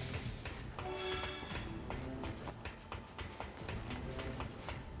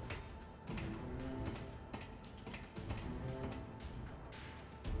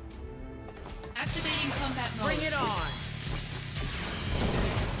 Activating combat mode. Bring it on!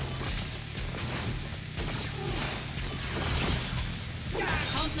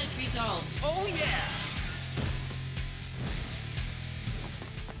 resolved. Oh yeah!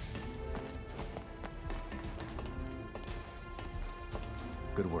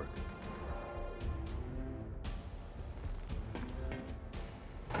 Good work.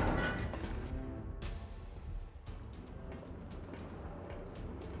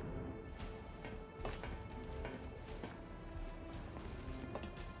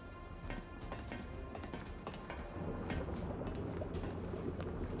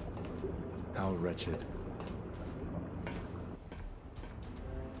 How wretched.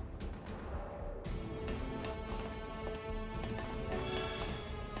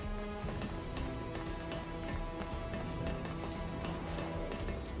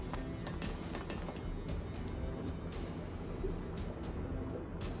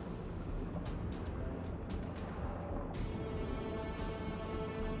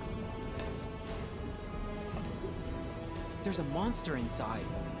 There's a monster inside.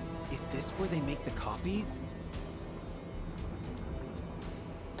 Is this where they make the copies?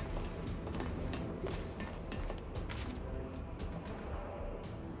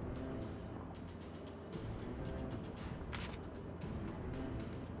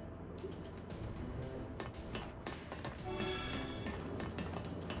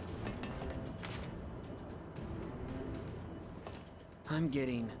 I'm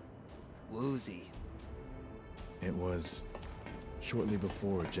getting woozy. It was shortly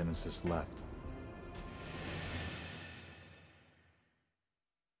before Genesis left.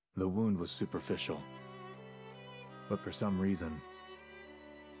 The wound was superficial, but for some reason,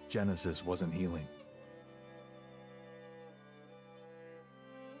 Genesis wasn't healing.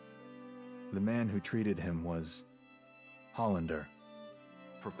 The man who treated him was Hollander.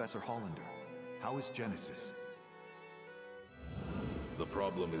 Professor Hollander, how is Genesis? The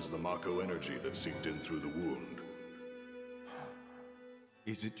problem is the Mako energy that seeped in through the wound.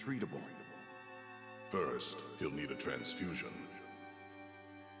 Is it treatable? First, he'll need a transfusion.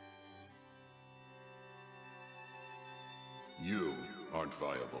 You aren't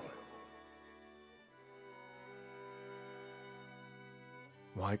viable.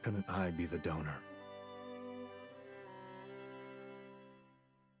 Why couldn't I be the donor?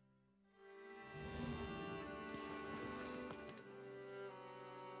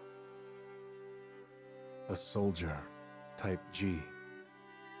 A soldier, type G.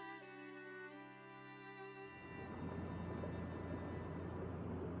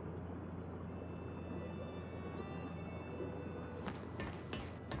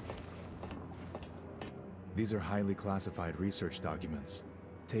 These are highly classified research documents,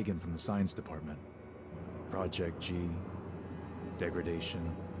 taken from the science department. Project G,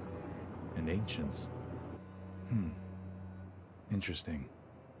 degradation, and ancients. Interesting.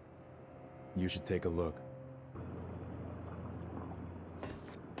 You should take a look.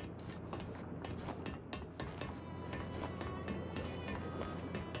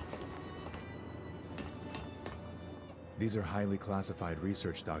 These are highly classified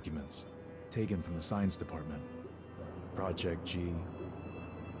research documents, taken from the science department. Project G,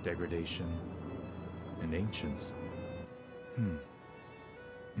 degradation, and ancients.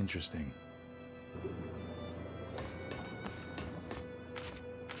 Interesting.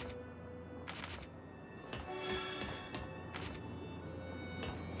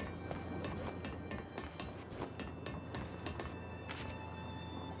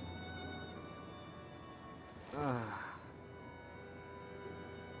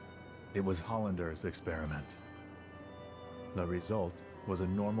 It was Hollander's experiment. The result was a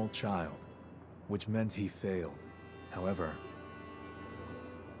normal child, which meant he failed. However,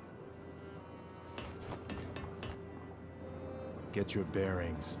 get your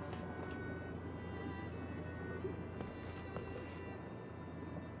bearings.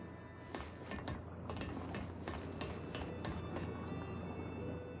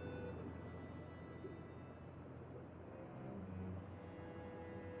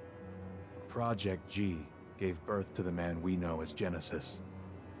 Project G gave birth to the man we know as Genesis.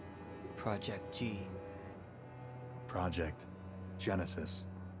 Project G. Project Genesis.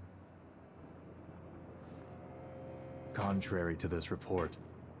 Contrary to this report,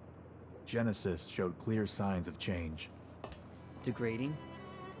 Genesis showed clear signs of change. Degrading?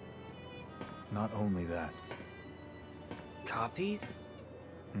 Not only that. Copies?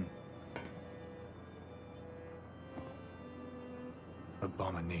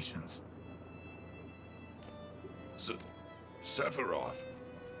 Abominations. Sephiroth.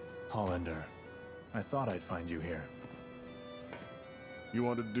 Hollander, I thought I'd find you here. You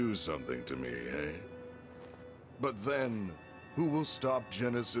want to do something to me, eh? But then, who will stop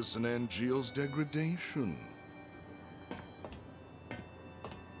Genesis and Angeal's degradation?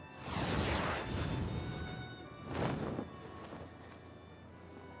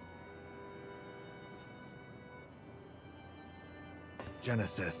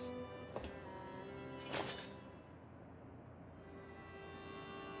 Genesis.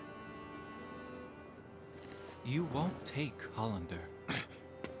 You won't take Hollander.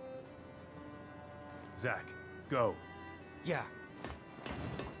 Zack, go. Yeah.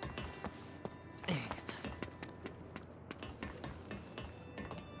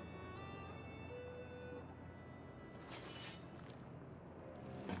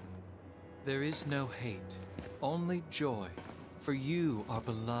 There is no hate, only joy, for you are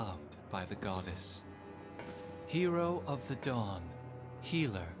beloved by the goddess. Hero of the dawn,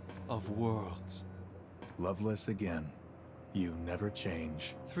 healer of worlds. Loveless again. You never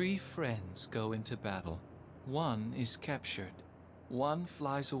change. 3 friends go into battle. One is captured. One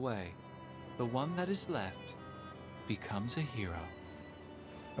flies away. The one that is left becomes a hero.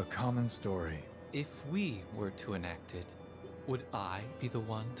 A common story. If we were to enact it, would I be the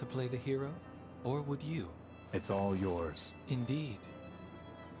one to play the hero? Or would you? It's all yours. Indeed.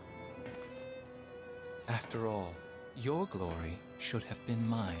 After all, your glory should have been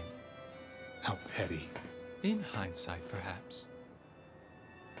mine. How petty. In hindsight, perhaps.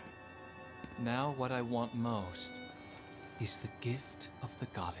 Now what I want most is the gift of the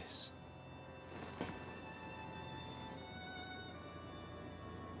goddess.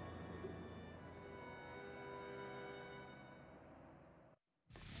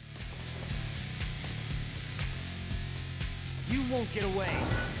 You won't get away.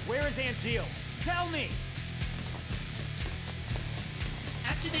 Where is Angeal? Tell me!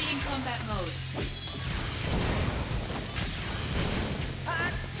 Activating combat mode.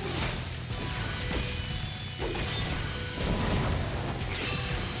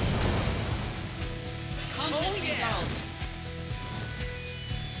 Conflict resolved.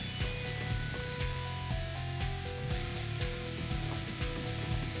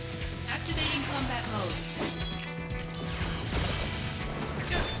 Activating combat mode.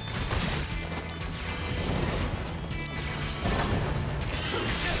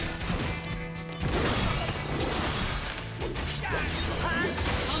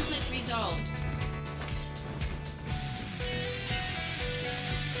 Conflict resolved.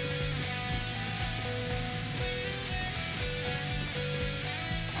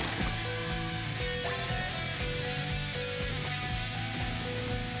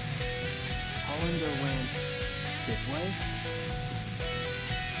 Hollander went this way?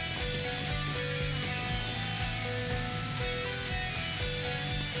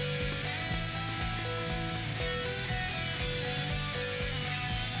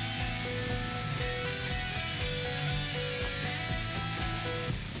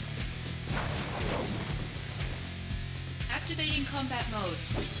 Activating combat mode.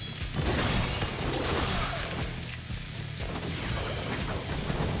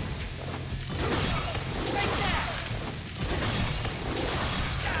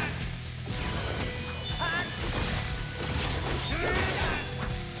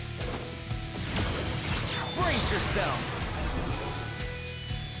 Brace yourself!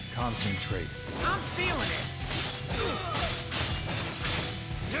 Concentrate. I'm feeling it!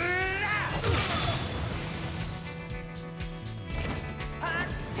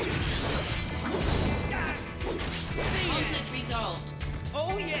 Conflict resolved.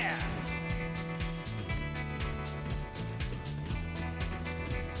 Oh yeah!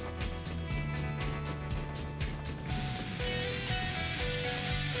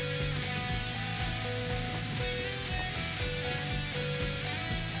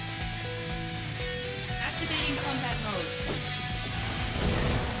 Activating combat mode.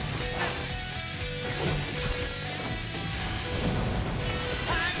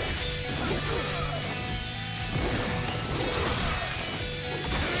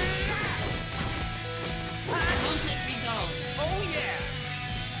 Conflict resolved. Oh yeah!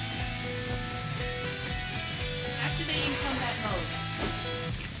 Activating combat mode.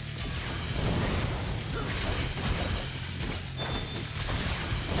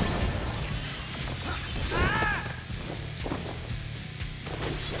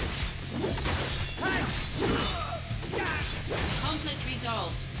 Conflict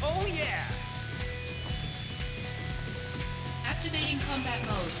resolved. Oh yeah! Activating combat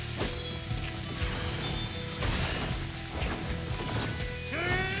mode.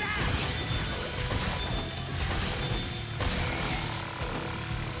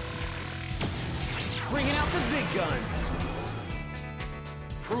 Bringing out the big guns!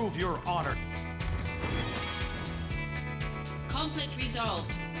 Prove your honor. Conflict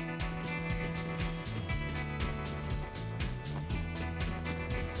resolved.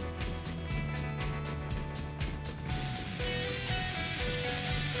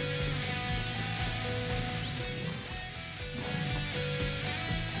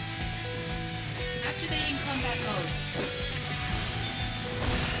 combat mode.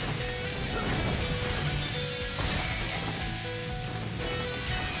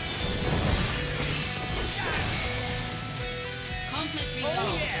 Conflict resolved.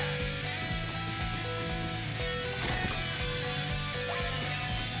 Oh yeah!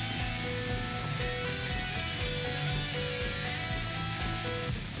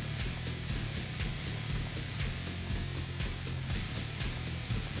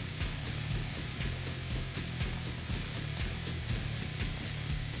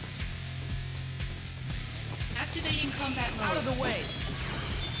 Activating combat mode. Out of the way!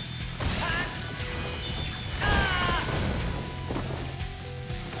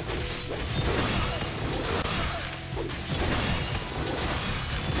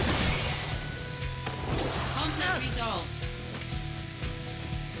 Conflict resolved.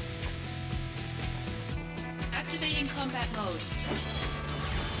 Activating combat mode.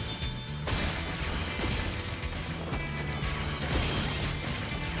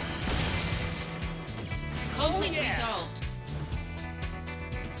 Conflict resolved.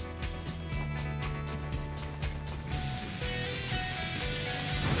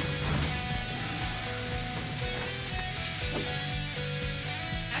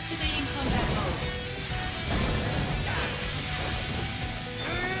 Activating combat mode.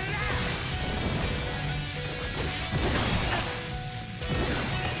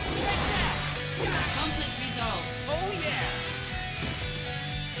 Conflict resolved. Oh yeah!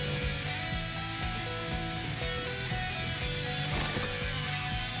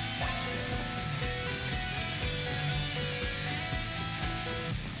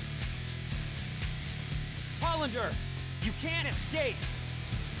 Hollander! You can't escape!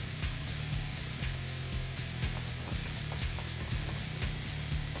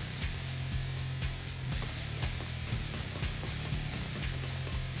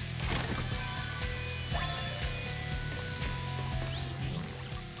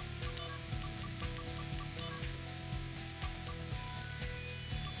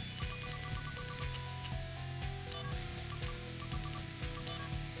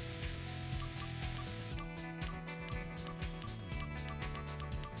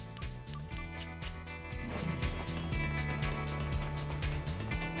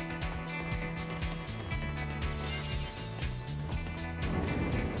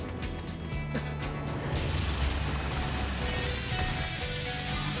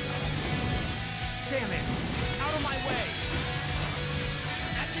 Damn it! Out of my way!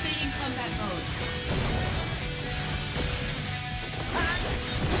 Activating combat mode.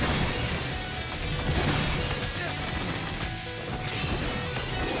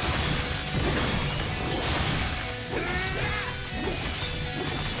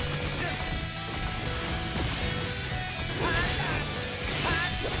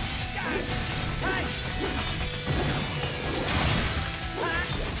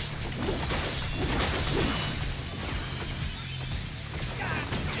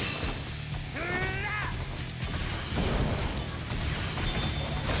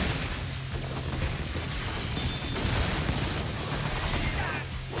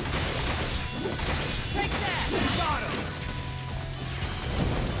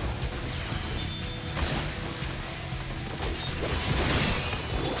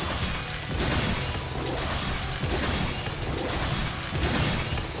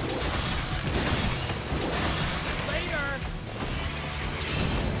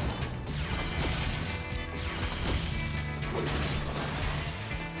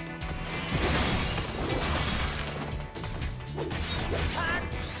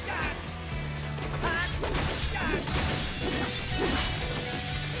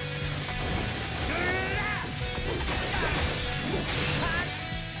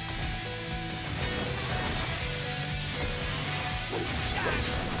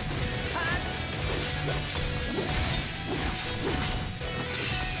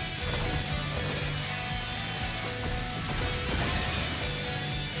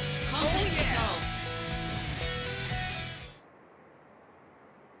 Conflict resolved.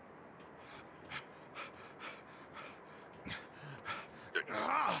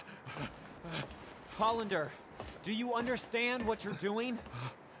 Hollander, do you understand what you're doing?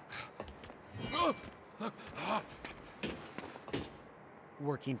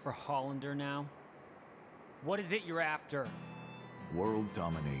 Working for Hollander now? What is it you're after? World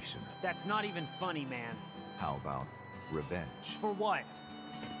domination. That's not even funny, man. How about revenge? For what?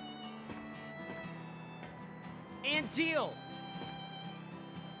 And Jill!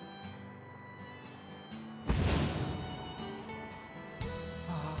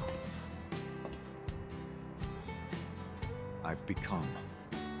 I've become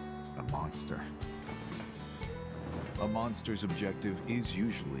a monster. A monster's objective is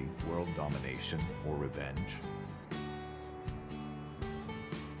usually world domination or revenge.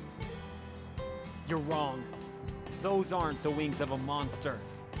 You're wrong. Those aren't the wings of a monster.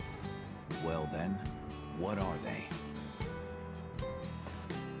 Well then, what are they?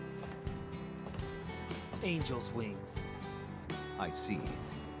 Angel's wings. I see.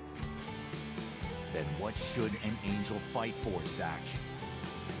 Then what should an angel fight for, Zack?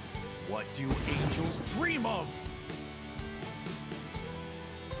 What do angels dream of?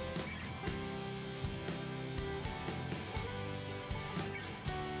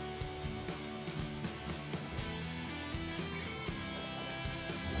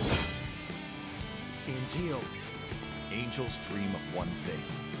 Angeal. Angels dream of one thing.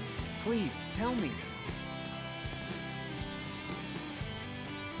 Please, tell me.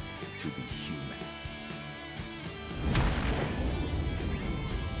 To be human.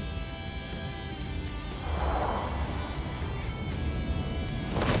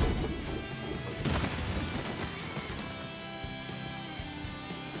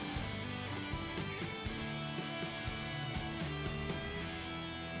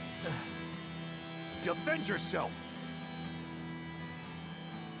 Defend yourself!